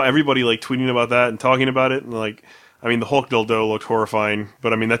because I saw everybody like tweeting about that and talking about it. And like, I mean, the Hulk dildo looked horrifying,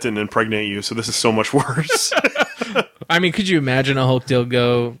 but I mean, that didn't impregnate you. So this is so much worse. I mean, could you imagine a Hulk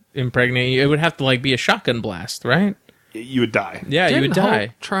dildo impregnate you? It would have to like be a shotgun blast, right? You would die. Yeah, you would Didn't die.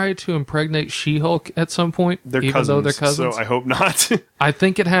 Hulk try to impregnate She-Hulk at some point? They're even cousins, though they're cousins? so I hope not. I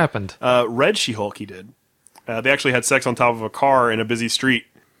think it happened. Red She-Hulk, he did. They actually had sex on top of a car in a busy street.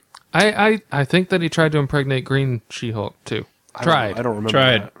 I think that he tried to impregnate Green She-Hulk too. I Tried. don't remember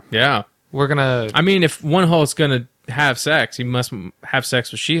Tried. that. Yeah. We're gonna. I mean, if one Hulk's gonna have sex, he must have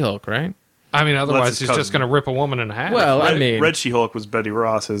sex with She-Hulk, right? I mean, otherwise his he's cousin. just gonna rip a woman in half. Well, I mean, Red She-Hulk was Betty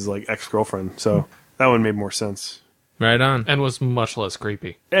Ross, his like ex-girlfriend, so that one made more sense. right on. and was much less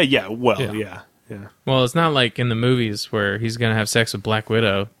creepy. Yeah, well, Yeah. yeah. Well, it's not like in the movies where he's gonna have sex with Black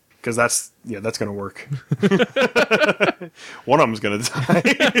Widow. Because that's going to work. One of them's going to die.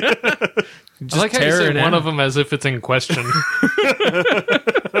 I like how you say one of them as if it's in question.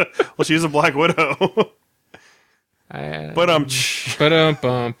 Well, she's a Black Widow. But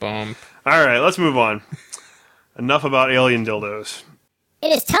Ba-dum-bum. all right, let's move on. Enough about alien dildos. It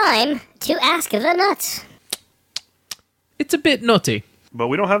is time to ask the nuts. It's a bit nutty. But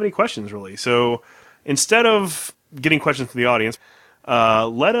we don't have any questions, really. So instead of getting questions from the audience,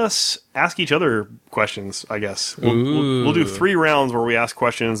 let us ask each other questions, I guess. We'll do 3 rounds where we ask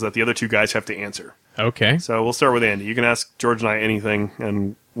questions that the other 2 guys have to answer. Okay. So we'll start with Andy. You can ask George and I anything,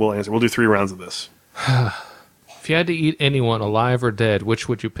 and we'll answer. We'll do 3 rounds of this. If you had to eat anyone, alive or dead, which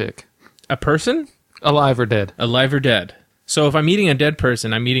would you pick? A person? Alive or dead? Alive or dead. So if I'm eating a dead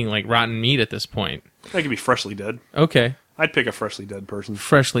person, I'm eating like rotten meat at this point. That could be freshly dead. Okay. I'd pick a freshly dead person.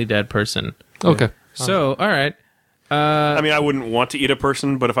 Freshly dead person. Okay. So, all right. I mean, I wouldn't want to eat a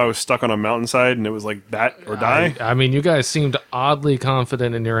person, but if I was stuck on a mountainside and it was like that or die, I mean, you guys seemed oddly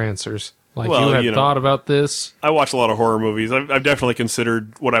confident in your answers. Like Well, you had you know. thought about this. I watch a lot of horror movies. I've definitely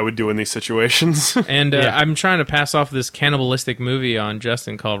considered what I would do in these situations. And I'm trying to pass off this cannibalistic movie on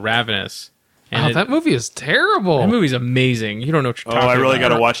Justin called Ravenous. And That movie is terrible. that movie's amazing. You don't know what you're Oh, talking I really about.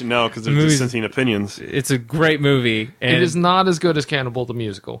 got to watch it now because there's Movies- dissenting opinions. It's a great movie. And It is not as good as Cannibal the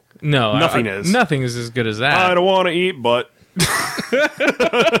Musical. No. Nothing is. Nothing is as good as that. I don't want to eat, but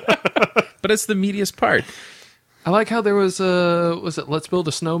But it's the meatiest part. I like how there was it Let's Build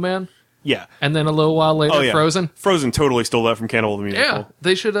a Snowman? yeah. And then a little while later, Oh, yeah. Frozen? Frozen totally stole that from Cannibal the Musical. Yeah,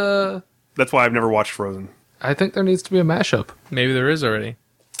 they should, That's why I've never watched Frozen. I think there needs to be a mashup. Maybe there is already.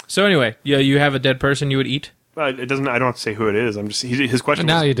 So anyway, you have a dead person you would eat? It doesn't. I don't have to say who it is. I'm just. His question.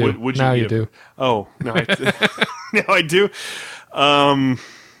 Now was, you do. Would Now eat you him? do. Oh no, now I do.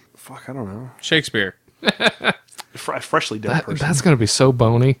 Fuck, I don't know. Shakespeare. Freshly dead person. That's going to be so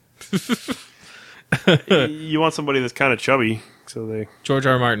bony. You want somebody that's kind of chubby, so they. George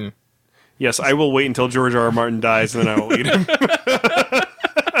R. R. Martin. Yes, I will wait until George R. R. Martin dies, and then I will eat him.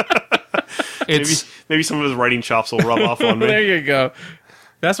 Maybe some of his writing chops will rub off on There me. you go.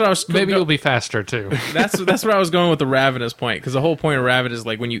 That's what I was. Maybe you'll be faster, too. That's where I was going with the Ravenous point, because the whole point of Ravenous is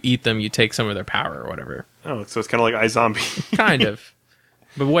like when you eat them, you take some of their power or whatever. Oh, so it's kind of like iZombie. Kind of.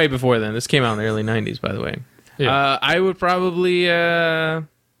 But way before then. This came out in the early 90s, by the way. Yeah. I would probably, I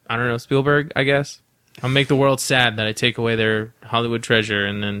don't know, Spielberg, I guess. I'll make the world sad that I take away their Hollywood treasure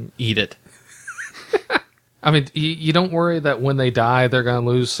and then eat it. I mean, you don't worry that when they die, they're going to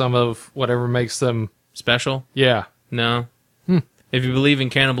lose some of whatever makes them... Special? Yeah. No. If you believe in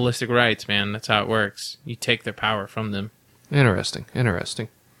cannibalistic rights, man, that's how it works. You take their power from them. Interesting. All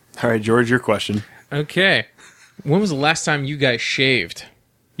right, George, your question. Okay. When was the last time you guys shaved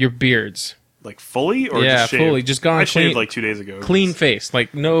your beards? Like fully or Yeah, just shaved? fully. Just gone I clean- shaved like 2 days ago. Clean face,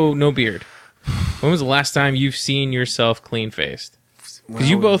 like no beard. When was the last time you've seen yourself clean faced? Because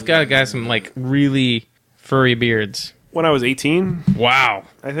you both got some like really furry beards. When I was 18, Wow,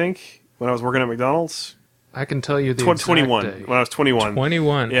 I think. When I was working at McDonald's. I can tell you the 21. exact day. When I was 21.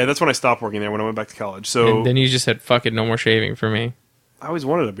 21. Yeah, that's when I stopped working there, when I went back to college. So And then you just said, "Fuck it, no more shaving for me." I always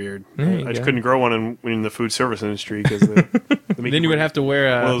wanted a beard. There you I just go. couldn't grow one in the food service industry because Then you would have to wear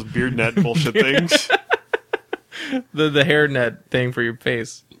one of those beard net bullshit things. the hairnet thing for your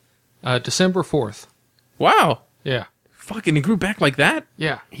face. December 4th. Wow, Yeah. fucking, it grew back like that.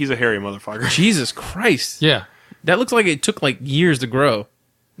 Yeah. He's a hairy motherfucker. Jesus Christ. Yeah. That looks like it took like years to grow.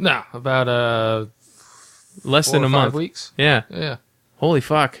 No, about Less 4 than or a 5 month. weeks. Yeah. Yeah. Holy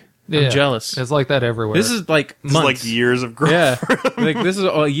fuck. Yeah. I'm jealous. It's like that everywhere. This is like It's months. like years of growth. Yeah. Like this is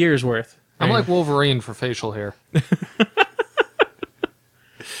a year's worth. I'm like Wolverine for facial hair.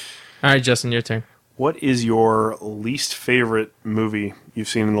 All right, Justin, your turn. What is your least favorite movie you've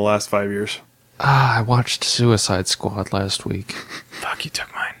seen in the last 5 years? I watched Suicide Squad last week. Fuck, you took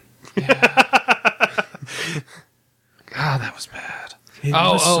mine. God, that was bad. It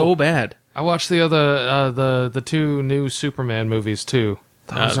was so bad. I watched the other the 2 new Superman movies too.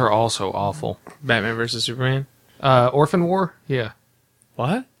 Those are also awful. Batman versus Superman. Orphan War? Yeah.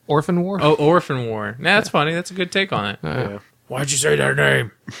 What? Orphan War? Oh, Orphan War. Nah, that's funny. That's a good take on it. Yeah. Why'd you say that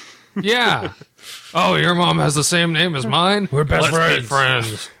name? Yeah. Oh, your mom has the same name as mine? We're best Let's be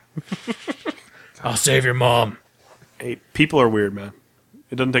friends. friends. I'll save your mom. Hey, people are weird, man.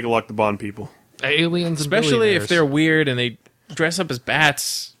 It doesn't take a lot to bond people. Aliens and Especially if billionaires. they're weird and they dress up as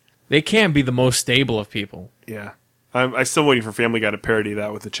bats. They can't be the most stable of people. Yeah. I'm still waiting for Family Guy to parody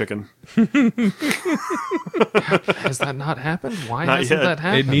that with the chicken. Has that not happened? Why Not hasn't yet. that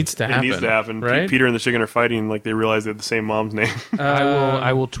happened? It needs to happen. It needs to happen. Right? Peter and the chicken are fighting like they realize they have the same mom's name.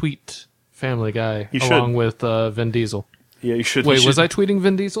 I will tweet Family Guy You should. along with Vin Diesel. Yeah, you should. Wait, you was should I tweeting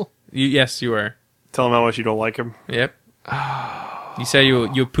Vin Diesel? Yes, you were. tell him how much you don't like him? Yep. You said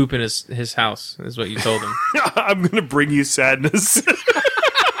you poop in his house, is what you told him. I'm going to bring you sadness.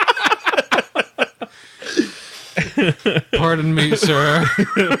 Pardon me, sir.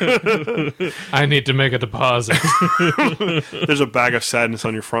 I need to make a deposit. There's a bag of sadness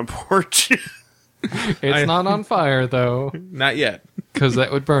on your front porch. It's not on fire, though, Not yet. because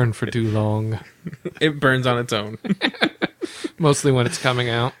that would burn for too long. It burns on its own. Mostly when it's coming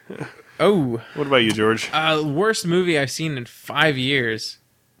out. Oh, What about you, George? worst movie I've seen in 5 years.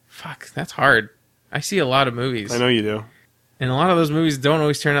 Fuck, that's hard. I see a lot of movies. I know you do. And a lot of those movies don't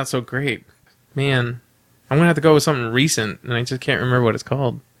always turn out so great. Man, I'm going to have to go with something recent, and I just can't remember what it's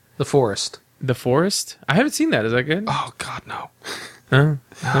called. The Forest. The Forest? I haven't seen that. Is that good? Oh, God, no. No.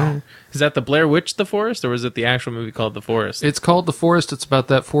 Is that the Blair Witch The Forest, or was it the actual movie called The Forest? It's called The Forest. It's about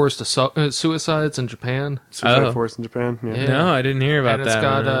that forest of suicides in Japan. Suicide Oh. Forest in Japan. Yeah. No, I didn't hear about And it's that.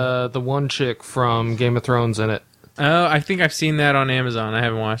 got the one chick from Game of Thrones in it. Oh, I think I've seen that on Amazon. I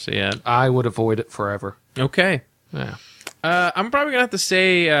haven't watched it yet. I would avoid it forever. Okay. Yeah. I'm probably going to have to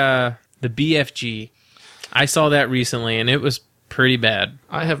say the BFG. I saw that recently, and it was pretty bad.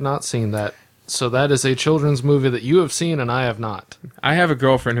 I have not seen that. So that is a children's movie that you have seen and I have not. I have a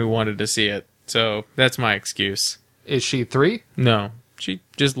girlfriend who wanted to see it, so that's my excuse. Is she 3? No, she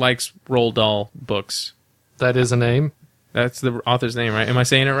just likes Roald Dahl books. That is a name. That's the author's name, right? Am I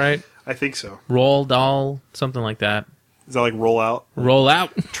saying it right? I think so. Roald Dahl, something like that. Is that like roll out? Roll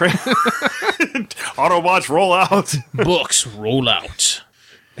out. Autobots roll out. Books roll out.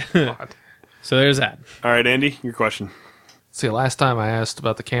 So there's that. All right, Andy, your question. See, last time I asked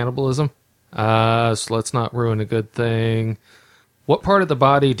about the cannibalism. So let's not ruin a good thing. What part of the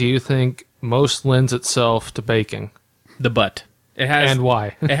body do you think most lends itself to baking? The butt. It has And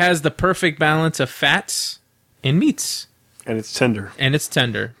why? it has the perfect balance of fats and meats, And it's tender. and it's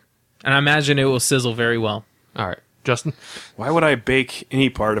tender. And I imagine it will sizzle very well. All right. Justin? Why would I bake any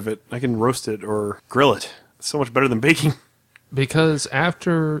part of it? I can roast it or grill it. It's so much better than baking. Because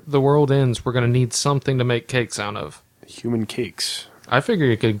after the world ends, we're going to need something to make cakes out of. Human cakes. I figure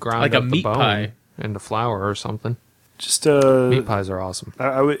you could grind Like a up the meat bone pie. into flour or something. Just Meat pies are awesome.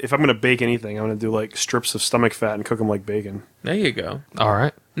 I would, if I'm gonna bake anything, I'm gonna do like strips of stomach fat and cook them like bacon. There you go. All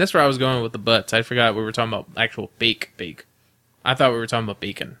right. And that's where I was going with the butts. I forgot we were talking about actual bake. I thought we were talking about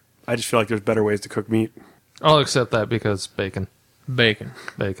bacon. I just feel like there's better ways to cook meat. I'll accept that because bacon. Bacon.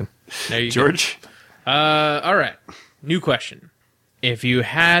 Bacon. There you George, go. All right. New question. If you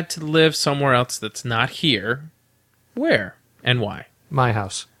had to live somewhere else that's not here, where and why? My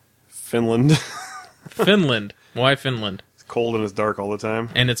house. Finland. Finland. Why Finland? It's cold and it's dark all the time,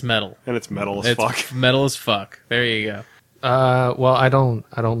 And it's metal. and it's metal as It's fuck. metal as fuck. There you go. Well, I don't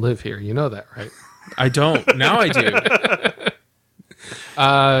live here. You know that, right? I don't. Now I do.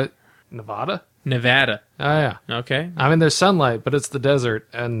 Nevada? Nevada. Oh, yeah. Okay. I mean, there's sunlight, but it's the desert,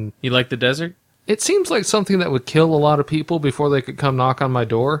 and You like the desert? it seems like something that would kill a lot of people before they could come knock on my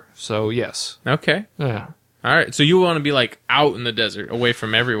door. So, yes. Okay. Yeah. All right. So you want to be like out in the desert, away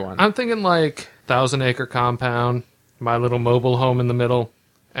from everyone. I'm thinking like 1,000-acre compound, my little mobile home in the middle,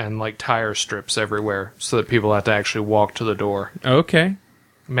 and like tire strips everywhere so that people have to actually walk to the door. Okay.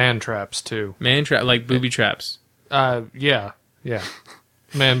 Man traps, too. Man trap, like booby traps. Yeah.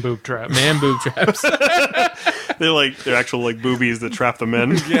 Man boob trap. Man boob traps. They're actual like boobies that trap the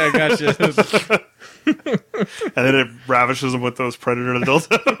men, Yeah, gotcha. and then it ravishes them with those predator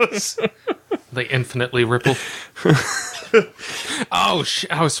dildos. They infinitely ripple. I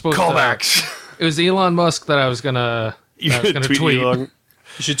was supposed to... Callbacks. It was Elon Musk that I was gonna tweet. Elon.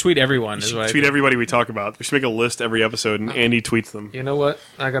 You should tweet everyone. Is what I Tweet think. everybody we talk about. We should make a list every episode, and Andy tweets them. You know what?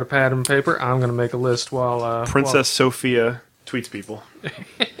 I got a pad and paper. I'm gonna make a list while Princess Sophia tweets people.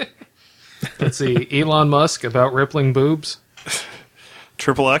 let's see. Elon Musk about rippling boobs.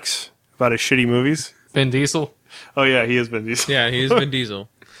 Triple X about his shitty movies. Vin Diesel Oh yeah, he has been these. Yeah, he's Vin Diesel.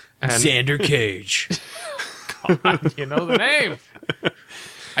 and Xander Cage. you know the name.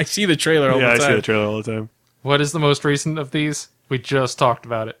 I see the trailer all Yeah, I the see time. the trailer all the time. What is the most recent of these? We just talked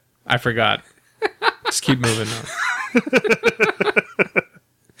about it. I forgot. Just keep moving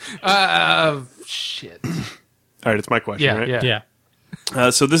on. Shit. All right, it's my question, Yeah, right? yeah. Yeah.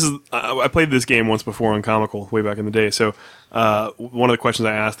 So this is I played this game once before on Comical way back in the day. So one of the questions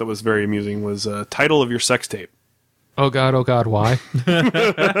I asked that was very amusing was title of your sex tape. Oh God, why?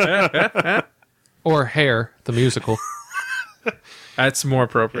 Or Hair, the musical. That's more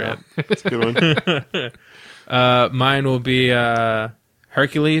appropriate. That's a good one. Mine will be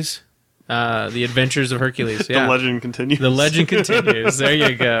Hercules, The Adventures of Hercules. Yeah. The legend continues. The legend continues. There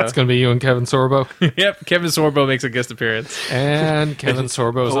you go. It's going to be you and Kevin Sorbo. Yep, Kevin Sorbo makes a guest appearance. And Kevin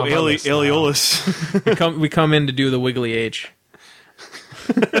Sorbo's on my list now. Aeolus. We come in to do the Wiggly H.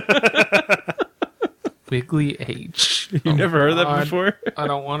 Wiggly H. You never heard that God. before? I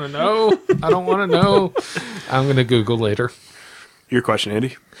don't want to know. I don't want to know. I'm going to Google later. Your question,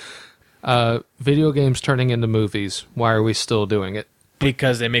 Andy. Video games turning into movies. Why are we still doing it?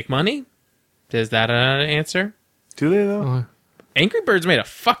 Because they make money? Is that an answer? Do they, though? Angry Birds made a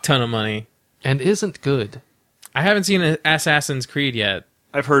fuck ton of money. And isn't good. I haven't seen Assassin's Creed yet.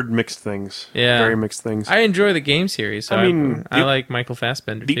 I've heard mixed things. Yeah. Very mixed things. I enjoy the game series. So I mean, I like Michael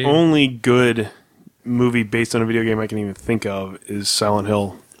Fassbender, the too. only good movie based on a video game I can even think of is Silent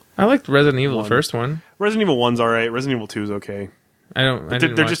Hill. I liked Resident Evil, the first one. Resident Evil 1's alright. Resident Evil 2's okay. I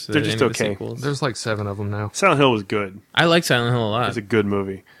didn't they're watch just any of the okay. sequels. There's like 7 of them now. Silent Hill was good. I like Silent Hill a lot. It's a good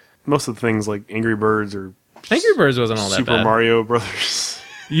movie. Most of the things like Angry Birds or Angry Birds wasn't all that Super bad. Mario Brothers.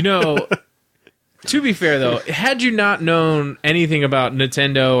 You know, to be fair though, had you not known anything about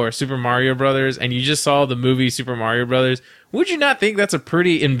Nintendo or Super Mario Brothers and you just saw the movie Super Mario Brothers, would you not think that's a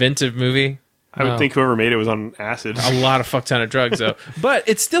pretty inventive movie? I would think whoever made it was on acid. A lot of fuck ton of drugs though. But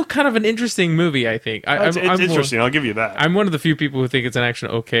it's still kind of an interesting movie, I think. It's interesting. I'll give you that. I'm one of the few people who think it's an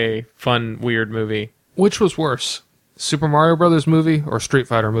actually okay, fun, weird movie. Which was worse? Super Mario Brothers movie or Street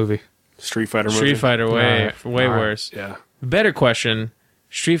Fighter movie? Street Fighter movie. Street Fighter way All right. worse. Yeah. Better question.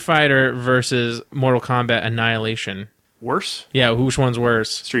 Street Fighter versus Mortal Kombat Annihilation. Worse? Yeah, which one's worse?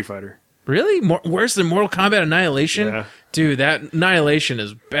 Street Fighter. Really? Worse than Mortal Kombat Annihilation? Yeah. Dude, that Annihilation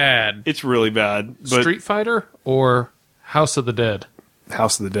is bad. It's really bad. But Street Fighter or House of the Dead?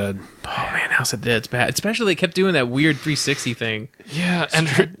 House of the Dead. Oh man, House of the Dead's bad. Especially they kept doing that weird 360 thing. Yeah,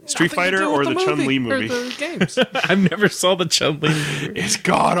 and Street Fighter or the Chun-Li movie? Or the games. I never saw the Chun-Li movie. It's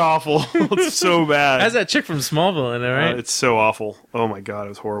god awful. It's so bad. Has that chick from Smallville in it, right? It's so awful. Oh my god, it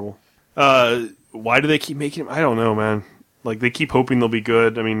was horrible. Why do they keep making them? I don't know, man. Like, they keep hoping they'll be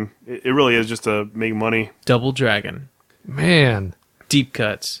good. I mean, it really is just to make money. Double Dragon. Man. Deep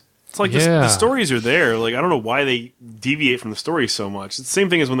cuts. It's like the stories are there. Like, I don't know why they deviate from the story so much. It's the same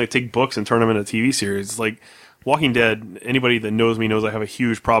thing as when they take books and turn them into TV series. It's like Walking Dead. Anybody that knows me knows I have a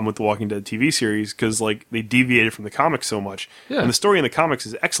huge problem with the Walking Dead TV series because, like, they deviated from the comics so much. Yeah. And the story in the comics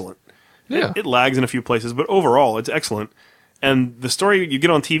is excellent. Yeah. It lags in a few places, but overall, it's excellent. And the story you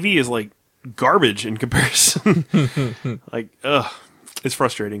get on TV is, like, garbage in comparison. Like, it's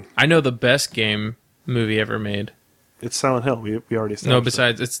frustrating. I know the best game movie ever made. It's Silent Hill. We already established. No,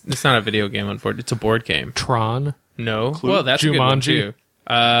 besides, it's not a video game, unfortunately. It's a board game. Tron. No. Well, that's a good one, Jumanji. too.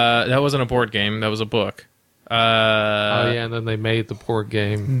 That wasn't a board game. That was a book. Oh, yeah, and then they made the board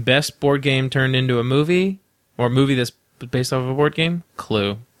game. Best board game turned into a movie? Or a movie that's based off of a board game?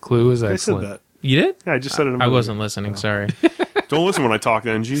 Clue. Clue is I said excellent. that. You did? Yeah, I just said it. I wasn't listening, sorry. Don't listen when I talk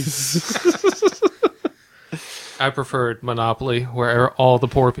then, jeez. I preferred Monopoly, where all the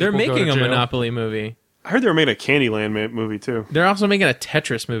poor people They're go making to a jail. Monopoly movie. I heard they were making a Candyland movie, too. They're also making a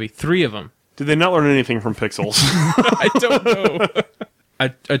Tetris movie. 3 of them. Did they not learn anything from Pixels? I don't know.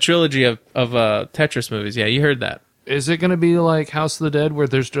 a trilogy of Tetris movies. Yeah, you heard that. Is it going to be like House of the Dead, where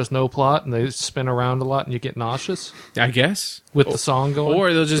there's just no plot and they spin around a lot and you get nauseous I guess. with the song going?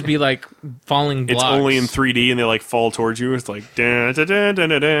 Or they'll just be like falling blocks. It's only in 3D and they like fall towards you. It's like and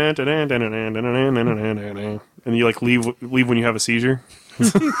you like leave when you have a seizure.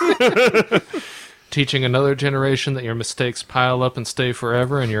 Teaching another generation that your mistakes pile up and stay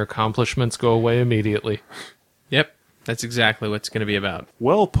forever and your accomplishments go away immediately. Yep. That's exactly what it's going to be about.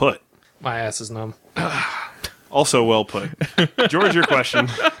 Well put. My ass is numb. Also well put. George, your question.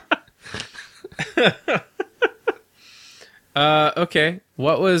 Okay.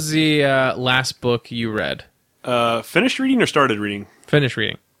 What was the last book you read? Finished reading or started reading? Finish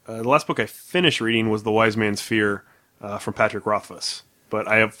reading. The last book I finished reading was The Wise Man's Fear from Patrick Rothfuss. But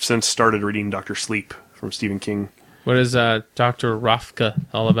I have since started reading Dr. Sleep from Stephen King. What is Dr. Rothfuss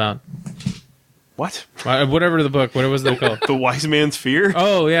all about? What? Whatever the book. What was it called? The Wise Man's Fear?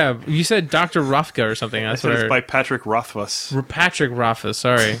 Oh, yeah. You said Dr. Rothfuss or something. I That's said what I it's heard. by Patrick Rothfuss. Patrick Rothfuss.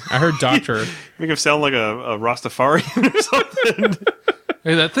 Sorry. I heard doctor. Make him sound like a Rastafarian or something.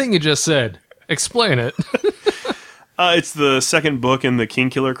 Hey, that thing you just said. Explain it. It's the second book in the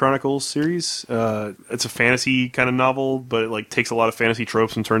Kingkiller Chronicles series. It's a fantasy kind of novel, but it like takes a lot of fantasy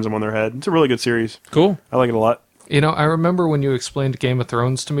tropes and turns them on their head. It's a really good series. Cool. I like it a lot. You know, I remember when you explained Game of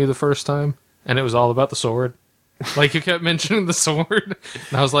Thrones to me the first time, and it was all about the sword. Like, you kept mentioning the sword,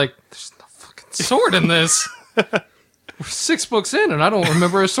 and I was like, there's no fucking sword in this. We're 6 books in, and I don't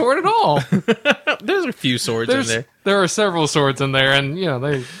remember a sword at all. There's a few swords in there. There are several swords in there, and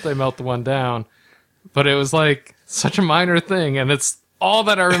they melt the one down. But it was like such a minor thing, and it's all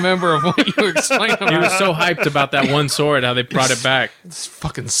that I remember of what you explained about. He was so hyped about that one sword, how they brought it back. This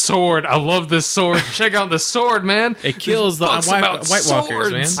fucking sword. I love this sword. Check out the sword, man. It kills the Books about White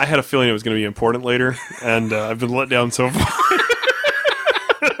Walkers, man. swords. I had a feeling it was going to be important later, and I've been let down so far.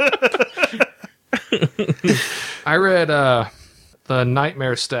 I read The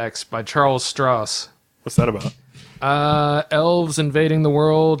Nightmare Stacks by Charles Stross. What's that about? Elves invading the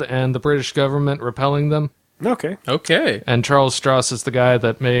world and the British government repelling them. Okay. Okay. And Charles Stross is the guy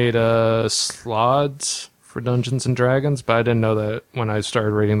that made Slods for Dungeons and Dragons, but I didn't know that when I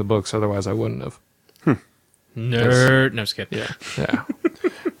started reading the books, otherwise I wouldn't have. Nerd. No, just kidding. Yeah.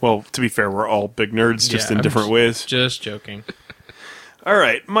 Well, to be fair, we're all big nerds, just Yeah, in different ways. Just joking. All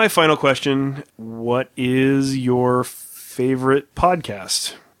right, my final question. What is your favorite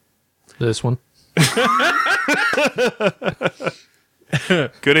podcast? This one.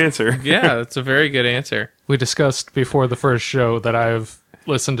 Good answer. Yeah, that's a very good answer. We discussed before the first show that I've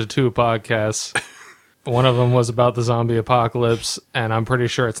listened to 2 podcasts. One of them was about the zombie apocalypse, and I'm pretty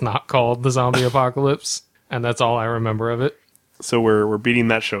sure it's not called the zombie apocalypse, and that's all I remember of it. So we're beating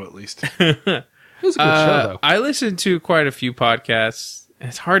that show at least. It was a good show, though. I listened to quite a few podcasts.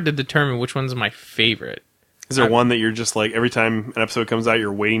 It's hard to determine which one's my favorite. Is there one that you're just like, every time an episode comes out,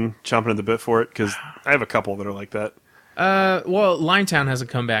 you're waiting, chomping at the bit for it? Because I have a couple that are like that. Well, Limetown hasn't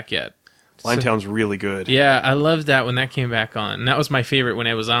come back yet. Limetown's really good. Yeah, I loved that when that came back on. And that was my favorite when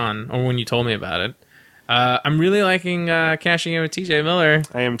it was on, or when you told me about it. I'm really liking Cashing In with TJ Miller.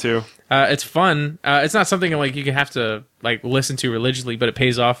 I am too. It's fun. It's not something like you have to like listen to religiously, but it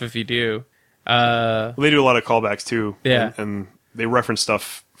pays off if you do. They do a lot of callbacks too. Yeah. And they reference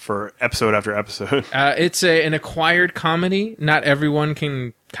stuff for episode after episode. It's an acquired comedy. Not everyone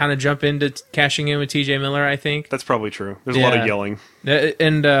can kind of jump into Cashing In with TJ Miller, I think. That's probably true. There's a lot Yeah. of yelling.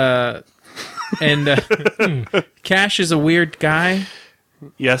 And Cash is a weird guy.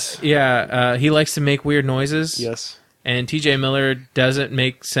 Yes. Yeah, he likes to make weird noises. Yes. And TJ Miller doesn't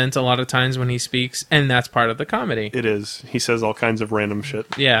make sense a lot of times when he speaks, and that's part of the comedy. It is. He says all kinds of random shit.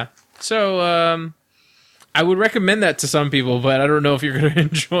 Yeah. So, I would recommend that to some people, but I don't know if you're going to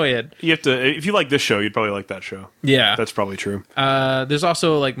enjoy it. You have to, if you like this show, you'd probably like that show. Yeah. That's probably true. There's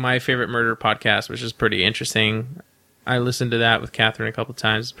also like My Favorite Murder podcast, which is pretty interesting. I listened to that with Catherine a couple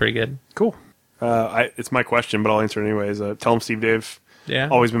times. It's pretty good. Cool. It's my question, but I'll answer it anyways. Tell him Steve Dave. Yeah.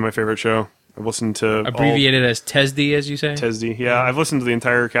 Always been my favorite show. I've listened to Abbreviated as TESD, as you say? TESD. Yeah, I've listened to the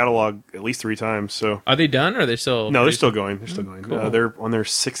entire catalog at least 3 times. So Are they done, or are they still... no, they're still going. They're still going. Cool. They're on their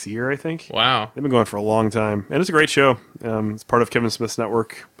 6th year, I think. Wow. They've been going for a long time, and it's a great show. It's part of Kevin Smith's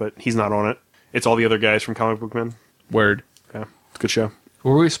network, but he's not on it. It's all the other guys from Comic Book Men. Word. Yeah, it's a good show.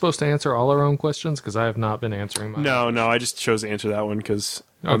 Were we supposed to answer all our own questions? Because I have not been answering mine. No, I just chose to answer that one because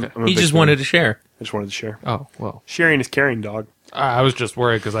Okay. He just wanted to share. I just wanted to share. Oh, well. Sharing is caring, dog. I was just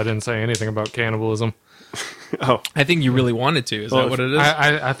worried because I didn't say anything about cannibalism. Oh, I think you really wanted to. Is Well, that what it is?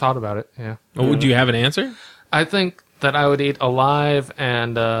 I thought about it, yeah. Oh, do you have an answer? I think that I would eat Alive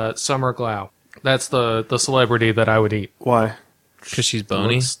and Summer Glau. That's the celebrity that I would eat. why? Because she's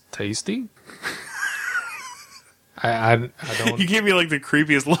bony. Looks tasty. I don't... You gave me like the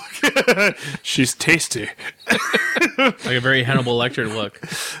creepiest look. She's tasty. Like a very Hannibal Lecter look.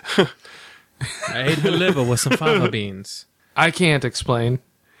 I ate her liver with some fava beans. I can't explain.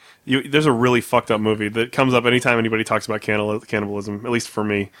 There's a really fucked up movie that comes up anytime anybody talks about cannibalism, at least for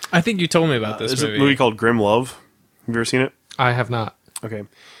me. I think you told me about this There's movie. a movie called Grim Love. Have you ever seen it? I have not. Okay.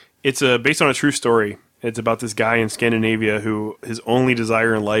 It's based on a true story. It's about this guy in Scandinavia who his only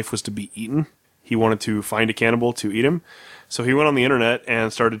desire in life was to be eaten. He wanted to find a cannibal to eat him. So he went on the internet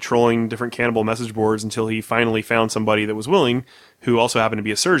and started trolling different cannibal message boards until he finally found somebody that was willing, who also happened to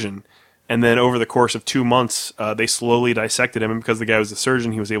be a surgeon. And then over the course of 2 months, they slowly dissected him. And because the guy was a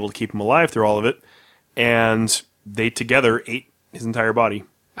surgeon, he was able to keep him alive through all of it. And they together ate his entire body.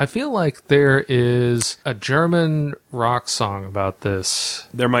 I feel like there is a German rock song about this.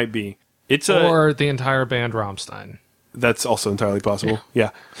 There might be. It's Or the entire band Rammstein. That's also entirely possible. Yeah.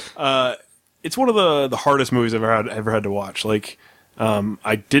 It's one of the hardest movies I've ever had to watch. Like,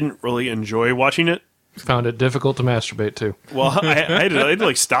 I didn't really enjoy watching it. Found it difficult to masturbate to. Well, I had to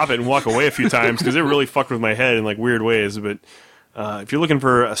like stop it and walk away a few times because it really fucked with my head in like weird ways. But if you're looking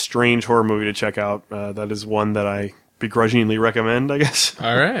for a strange horror movie to check out, that is one that I begrudgingly recommend, I guess.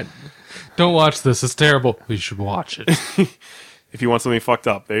 All right. Don't watch this. It's terrible. You should watch it. If you want something fucked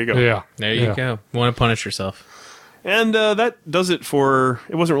up, there you go. Yeah. There you go. You want to punish yourself. And that does it for...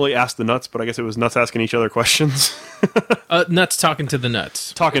 It wasn't really Ask the Nuts, but I guess it was Nuts asking each other questions. Nuts talking to the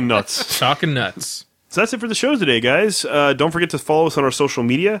nuts. Talking nuts. Talking nuts. So that's it for the show today, guys. Don't forget to follow us on our social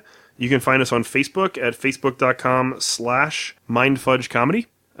media. You can find us on Facebook at facebook.com/mindfudgecomedy.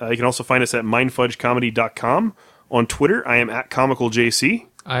 You can also find us at mindfudgecomedy.com. On Twitter, I am at ComicalJC.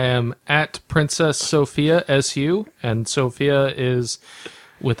 I am at Princess Sophia SU, and Sophia is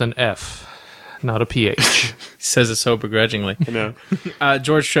with an F, not a PH. He says it so begrudgingly. I know.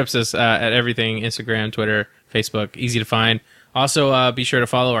 George Trips us at everything, Instagram, Twitter, Facebook, easy to find. Also, be sure to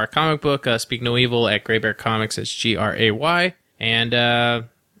follow our comic book, Speak No Evil, at Gray Bear Comics. It's GRAY. And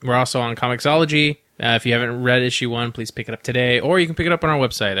we're also on Comixology. If you haven't read issue 1, please pick it up today, or you can pick it up on our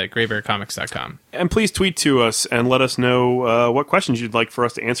website at graybearcomics.com. And please tweet to us and let us know what questions you'd like for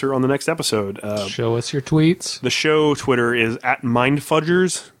us to answer on the next episode. Show us your tweets. The show Twitter is at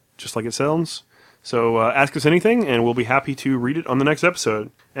MindFudgers, just like it sounds. So ask us anything, and we'll be happy to read it on the next episode.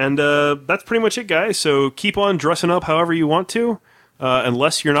 And that's pretty much it, guys. So keep on dressing up however you want to,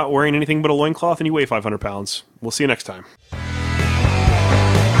 unless you're not wearing anything but a loincloth and you weigh 500 pounds. We'll see you next time.